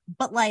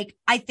 But like,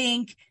 I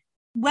think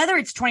whether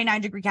it's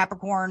 29-degree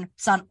Capricorn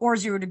sun or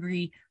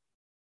 0-degree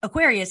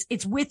Aquarius,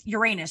 it's with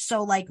Uranus.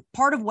 So like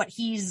part of what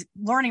he's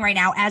learning right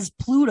now as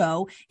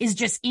Pluto is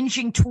just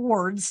inching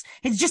towards,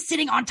 it's just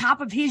sitting on top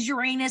of his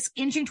Uranus,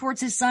 inching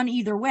towards his sun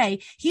either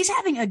way. He's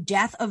having a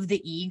death of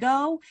the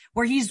ego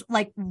where he's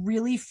like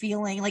really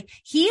feeling like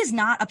he is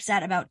not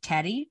upset about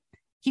Teddi.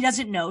 He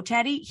doesn't know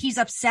Teddi. He's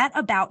upset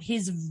about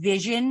his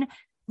vision,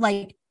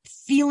 like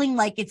feeling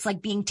like it's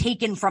like being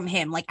taken from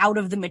him, like out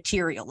of the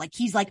material. Like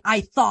he's like,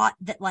 I thought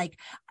that like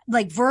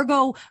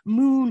Virgo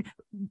moon,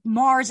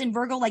 Mars and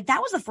Virgo, like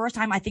that was the first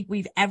time I think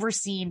we've ever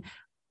seen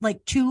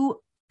like 2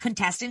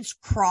 contestants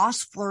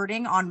cross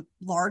flirting on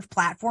large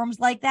platforms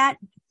like that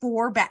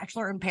for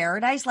Bachelor in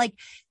Paradise. Like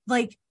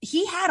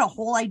he had a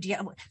whole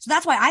idea. So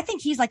that's why I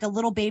think he's like a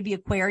little baby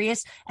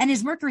Aquarius, and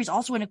his Mercury's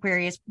also in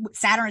Aquarius.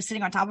 Saturn is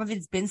sitting on top of it.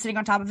 It's been sitting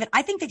on top of it.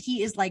 I think that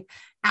he is like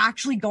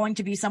actually going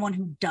to be someone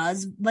who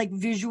does like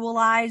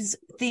visualize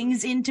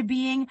things into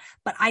being.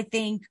 But I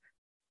think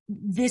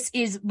this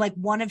is like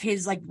one of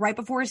his, like right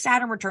before his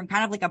Saturn return,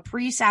 kind of like a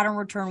pre-Saturn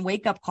return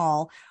wake up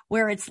call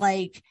where it's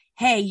like,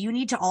 hey, you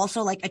need to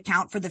also like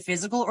account for the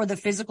physical, or the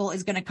physical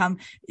is going to come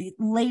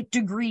late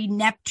degree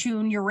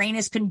Neptune,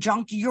 Uranus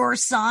conjunct your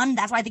sun.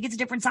 That's why I think it's a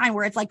different sign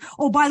where it's like,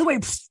 oh, by the way,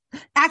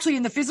 actually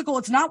in the physical,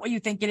 it's not what you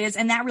think it is.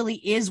 And that really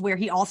is where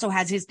he also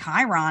has his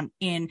Chiron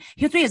in.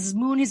 He has his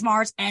moon, his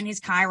Mars, and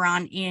his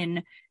Chiron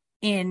in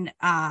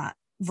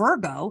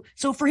Virgo.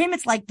 So for him,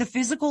 it's like the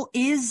physical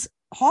is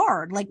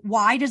hard. Like,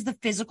 why does the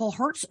physical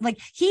hurt? Like,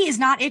 he is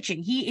not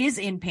itching. He is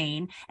in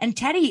pain. And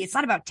Teddi, it's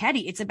not about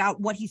Teddi. It's about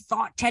what he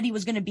thought Teddi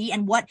was going to be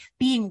and what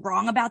being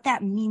wrong about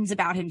that means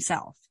about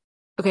himself.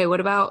 Okay, what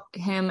about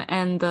him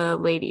and the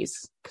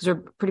ladies? Because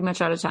we're pretty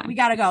much out of time. We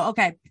got to go.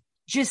 Okay.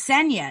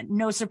 Jessenia,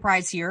 no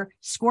surprise here.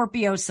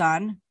 Scorpio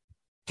sun,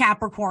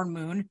 Capricorn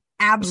moon,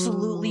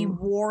 absolutely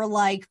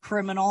warlike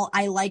criminal.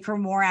 I like her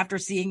more after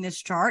seeing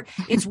this chart.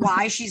 It's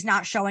why she's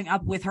not showing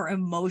up with her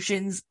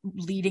emotions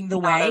leading the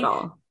way. Not at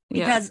all.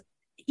 Yeah.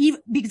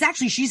 Because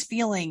actually she's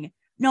feeling,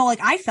 no, like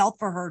I felt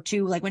for her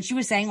too. Like when she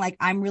was saying like,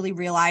 I'm really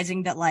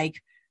realizing that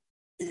like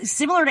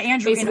similar to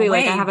Andrew basically in a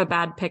way, like I have a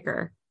bad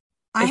picker.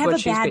 I have a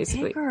bad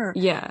picker.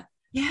 Yeah.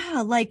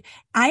 Yeah. Like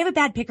I have a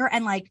bad picker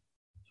and like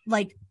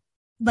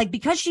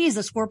because she is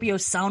a Scorpio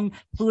sun,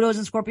 Pluto's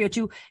in Scorpio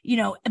too, you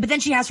know, but then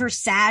she has her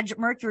Sag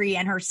Mercury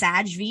and her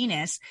Sag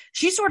Venus.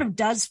 She sort of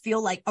does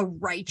feel like a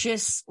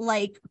righteous,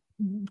 like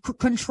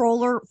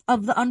controller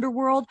of the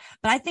underworld.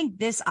 But I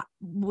think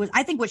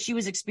I think what she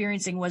was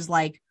experiencing was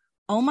like,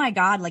 oh my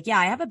God, like, yeah,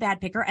 I have a bad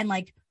picker. And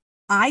like,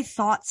 I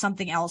thought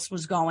something else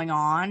was going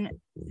on.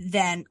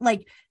 Then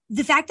like,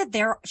 the fact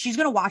that she's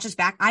going to watch us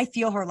back. I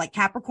feel her like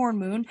Capricorn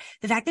moon.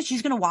 The fact that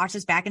she's going to watch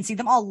us back and see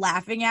them all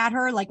laughing at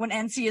her. Like when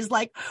Ency is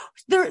like,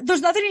 there's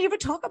nothing to even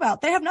talk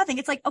about. They have nothing.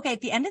 It's like, okay, at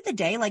the end of the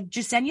day, like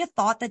Jessenia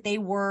thought that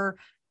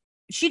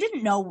she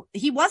didn't know.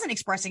 He wasn't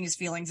expressing his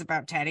feelings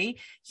about Teddi.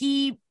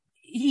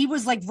 He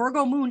was like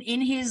Virgo moon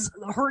in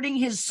hurting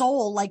his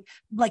soul,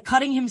 like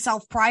cutting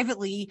himself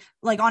privately,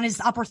 like on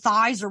his upper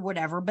thighs or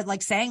whatever, but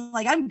like saying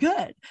like, I'm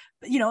good,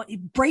 you know,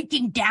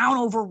 breaking down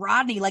over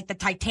Rodney, like the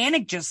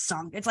Titanic just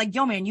sunk. It's like,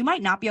 yo, man, you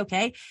might not be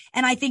okay.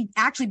 And I think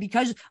actually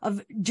because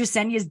of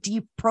Jessenia's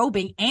deep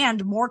probing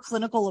and more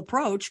clinical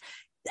approach,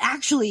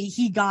 actually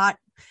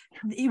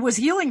it was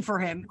healing for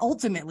him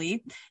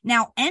ultimately.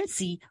 Now,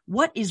 Ency,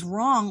 what is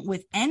wrong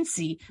with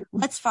Ency?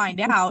 Let's find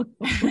out.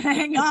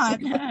 Hang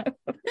on.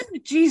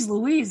 Jeez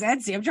Louise,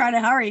 Ency, I'm trying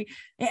to hurry.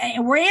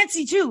 And we're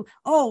Ency too.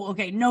 Oh,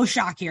 okay. No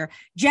shock here.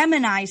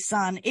 Gemini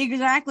sun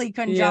exactly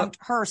conjunct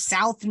her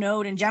south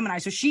node in Gemini.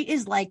 So she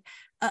is like,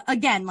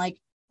 again, like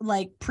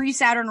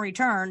pre-Saturn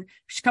return.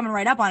 She's coming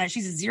right up on it.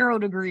 She's a 0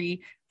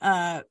 degree,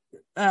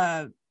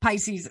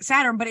 Pisces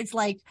Saturn, but it's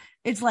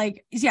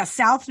like, yeah,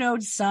 south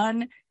node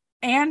sun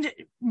and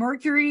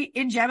Mercury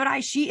in Gemini.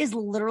 She is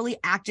literally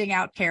acting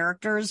out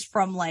characters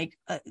from like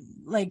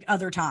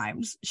other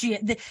times.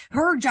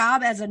 Her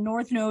job as a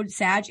North Node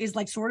Sag is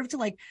like sort of to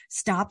like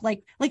stop,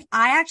 like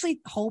I actually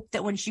hope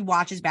that when she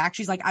watches back,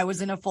 she's like, I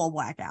was in a full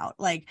blackout,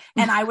 like,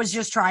 and I was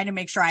just trying to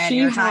make sure I had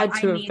airtime.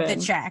 I need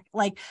the check,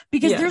 like,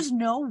 because there's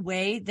no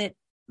way that.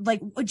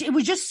 Like, it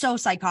was just so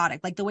psychotic,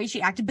 like the way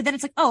she acted. But then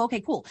it's like, oh,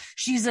 okay, cool.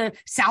 She's a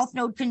South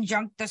Node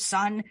conjunct the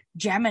Sun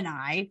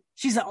Gemini.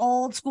 She's an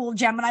old school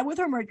Gemini with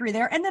her Mercury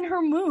there. And then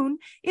her moon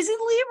is in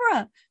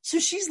Libra. So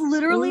she's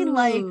literally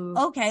like,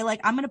 okay, like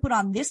I'm going to put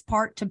on this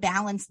part to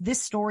balance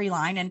this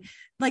storyline. And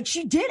like,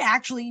 she did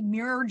actually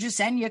mirror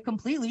Jessenia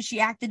completely. She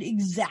acted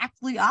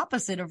exactly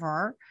opposite of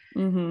her.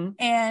 Mm-hmm.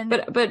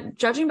 And but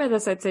judging by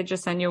this, I'd say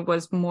Jessenia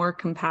was more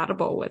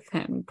compatible with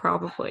him,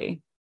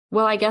 probably.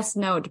 Well, I guess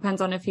no. It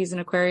depends on if he's an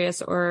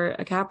Aquarius or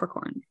a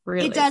Capricorn.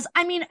 Really, it does.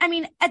 I mean,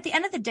 at the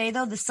end of the day,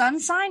 though, the sun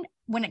sign,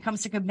 when it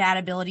comes to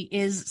compatibility,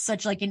 is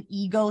such like an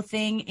ego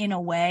thing in a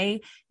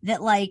way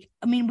that, like,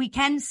 I mean, we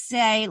can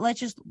say,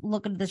 let's just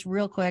look at this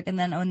real quick, and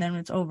then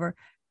it's over.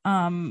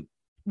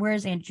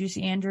 Where's Andrew? Do you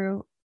see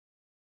Andrew?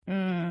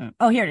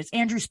 Oh, here it is.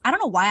 Andrew. I don't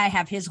know why I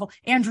have his whole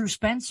Andrew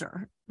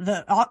Spencer,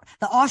 the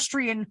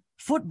Austrian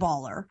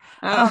footballer.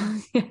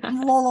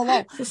 Lol.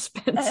 Like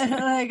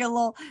a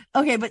lol.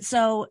 Okay, but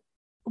so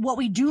what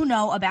we do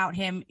know about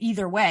him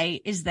either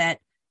way is that,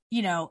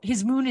 you know,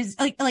 his moon is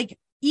like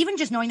even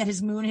just knowing that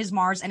his moon, his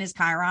Mars, and his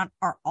Chiron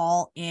are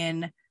all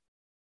in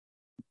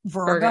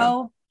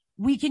Virgo.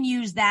 We can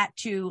use that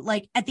to,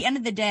 like, at the end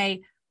of the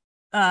day,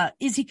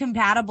 is he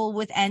compatible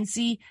with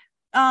Ency?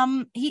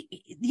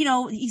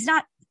 He's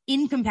not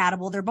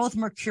incompatible. They're both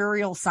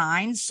mercurial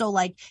signs. So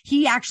like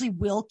he actually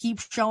will keep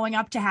showing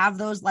up to have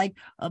those like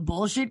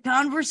bullshit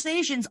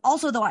conversations.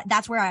 Also, though,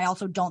 that's where I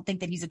also don't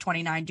think that he's a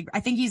 29 degree. I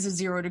think he's a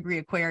 0 degree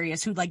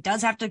Aquarius who like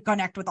does have to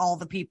connect with all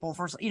the people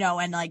for, you know,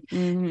 and like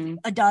he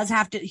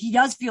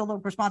does feel the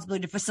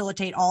responsibility to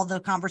facilitate all the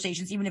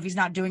conversations, even if he's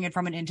not doing it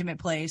from an intimate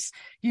place,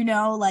 you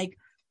know, like,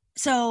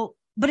 so,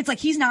 but it's like,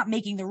 he's not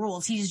making the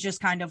rules. He's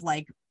just kind of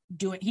like,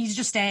 he's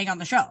just staying on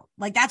the show.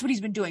 Like that's what he's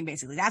been doing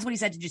basically. That's what he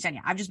said to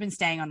Jessenia. I've just been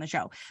staying on the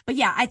show. But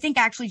yeah, I think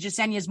actually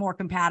Jessenia is more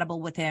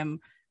compatible with him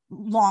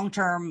long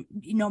term,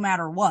 no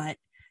matter what,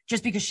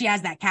 just because she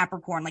has that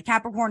Capricorn. Like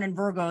Capricorn and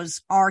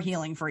Virgos are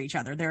healing for each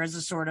other. There is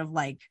a sort of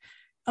like,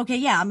 okay,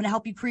 yeah, I'm going to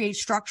help you create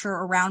structure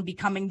around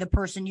becoming the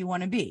person you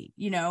want to be,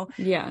 you know?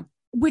 Yeah.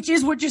 Which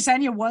is what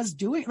Jessenia was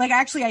doing. Like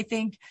actually, I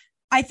think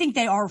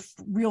they are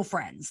real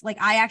friends. Like,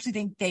 I actually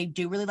think they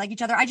do really like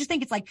each other. I just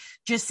think it's like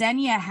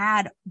Jessenia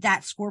had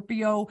that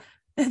Scorpio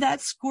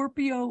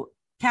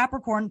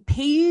Capricorn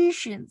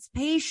patience,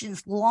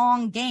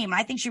 long game.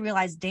 I think she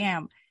realized,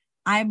 damn,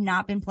 I've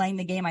not been playing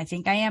the game I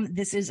think I am.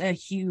 This is a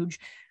huge,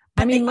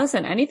 I mean,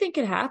 listen, anything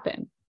could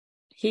happen.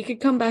 He could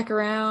come back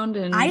around,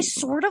 and I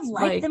sort of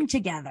like them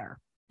together.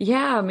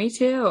 Yeah, me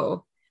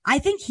too. I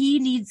think he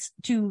needs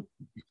to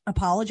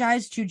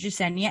apologize to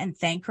Jessenia and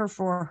thank her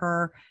for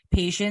her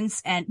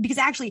patience. And because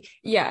actually,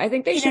 yeah, I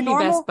think they should be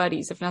best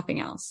buddies, if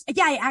nothing else.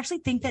 Yeah, I actually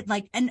think that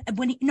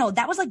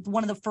that was like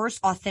one of the first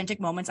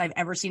authentic moments I've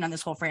ever seen on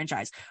this whole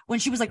franchise. When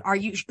she was like, "Are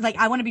you like,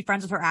 I want to be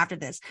friends with her after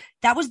this."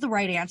 That was the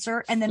right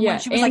answer. And then when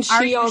she was like,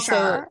 "Are you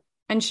sure?"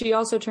 And she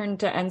also turned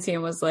to Ency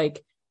and was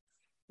like,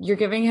 "You're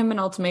giving him an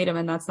ultimatum,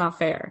 and that's not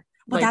fair."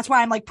 Well, that's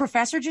why I'm like,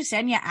 Professor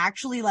Jessenia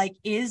actually like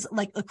is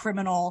like a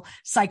criminal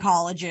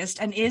psychologist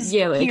and is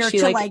here to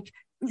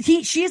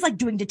she is like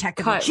doing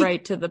detective work.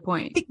 Right to the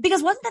point.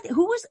 Because wasn't that,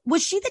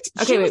 was she the,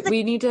 okay, wait,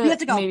 we need to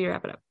go. Maybe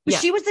wrap it up. Yeah.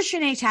 She was the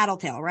Shanae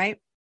Tattletale, right?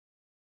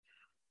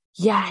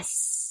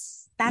 Yes.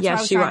 That's what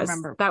I was trying to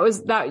remember.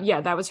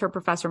 That was her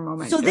professor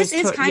moment. So this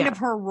is kind of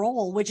her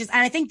role, which is, and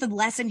I think the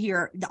lesson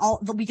here,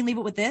 we can leave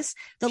it with this.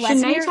 The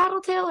lesson Shanae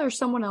Tattletale or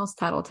someone else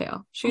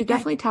Tattletale? She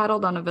definitely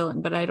tattled on a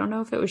villain, but I don't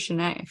know if it was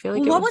Shanae. I feel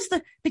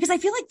like because I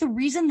feel like the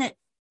reason that,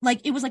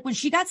 like, it was like when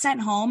she got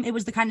sent home, it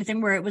was the kind of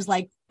thing where it was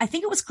like, I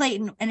think it was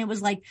Clayton, and it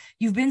was like,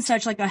 you've been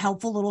such like a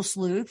helpful little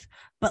sleuth,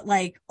 but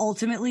like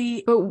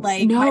ultimately,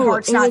 my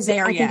heart's not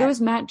there yet. I think it was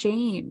Matt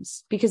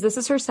James, because this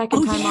is her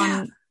second time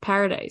on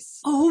Paradise.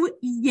 Oh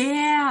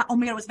yeah. Oh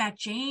my God, it was Matt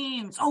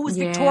James. Oh, it was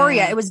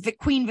Victoria. It was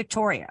Queen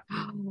Victoria.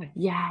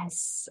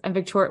 Yes. And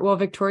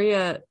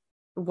Victoria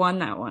won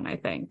that one, I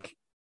think.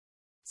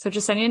 So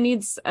Jessenia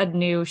needs a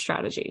new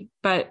strategy,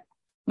 but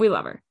we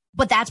love her.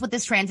 But that's what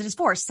this transit is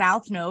for.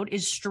 South Node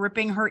is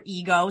stripping her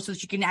ego so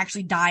she can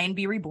actually die and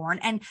be reborn.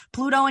 And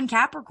Pluto and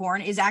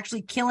Capricorn is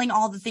actually killing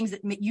all the things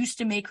that used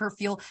to make her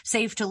feel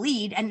safe to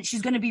lead. And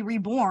she's going to be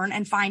reborn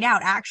and find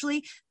out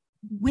actually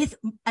with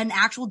an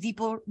actual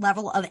deeper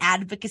level of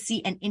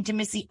advocacy and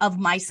intimacy of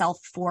myself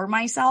for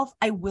myself,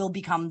 I will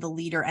become the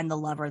leader and the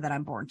lover that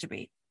I'm born to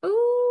be.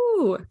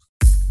 Ooh.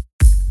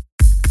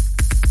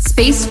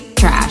 Space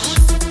trash.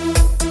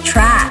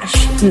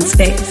 Trash in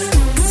space.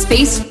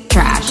 Space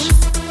trash.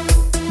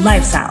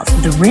 Lifestyles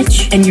of the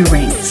rich and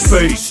Uranus.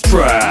 Space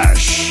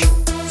trash.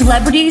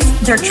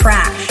 Celebrities, they're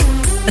trash,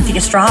 but the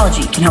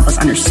astrology can help us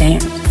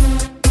understand.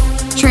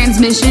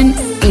 Transmission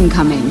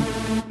incoming.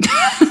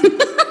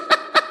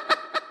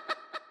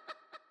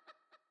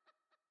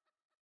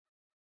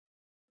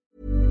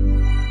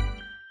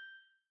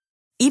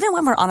 Even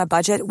when we're on a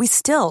budget, we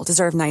still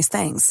deserve nice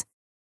things.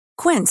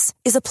 Quince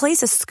is a place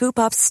to scoop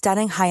up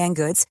stunning high-end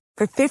goods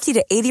for 50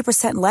 to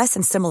 80% less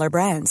than similar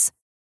brands.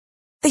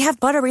 They have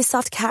buttery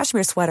soft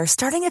cashmere sweaters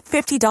starting at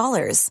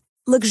 $50,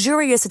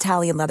 luxurious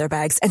Italian leather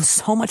bags, and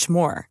so much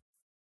more.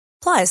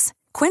 Plus,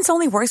 Quince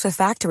only works with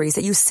factories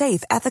that use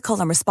safe, ethical,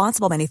 and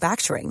responsible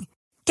manufacturing.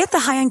 Get the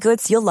high-end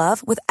goods you'll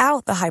love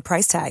without the high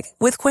price tag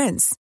with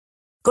Quince.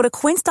 Go to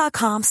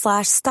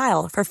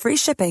quince.com/style for free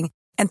shipping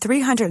and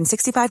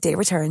 365-day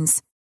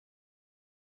returns.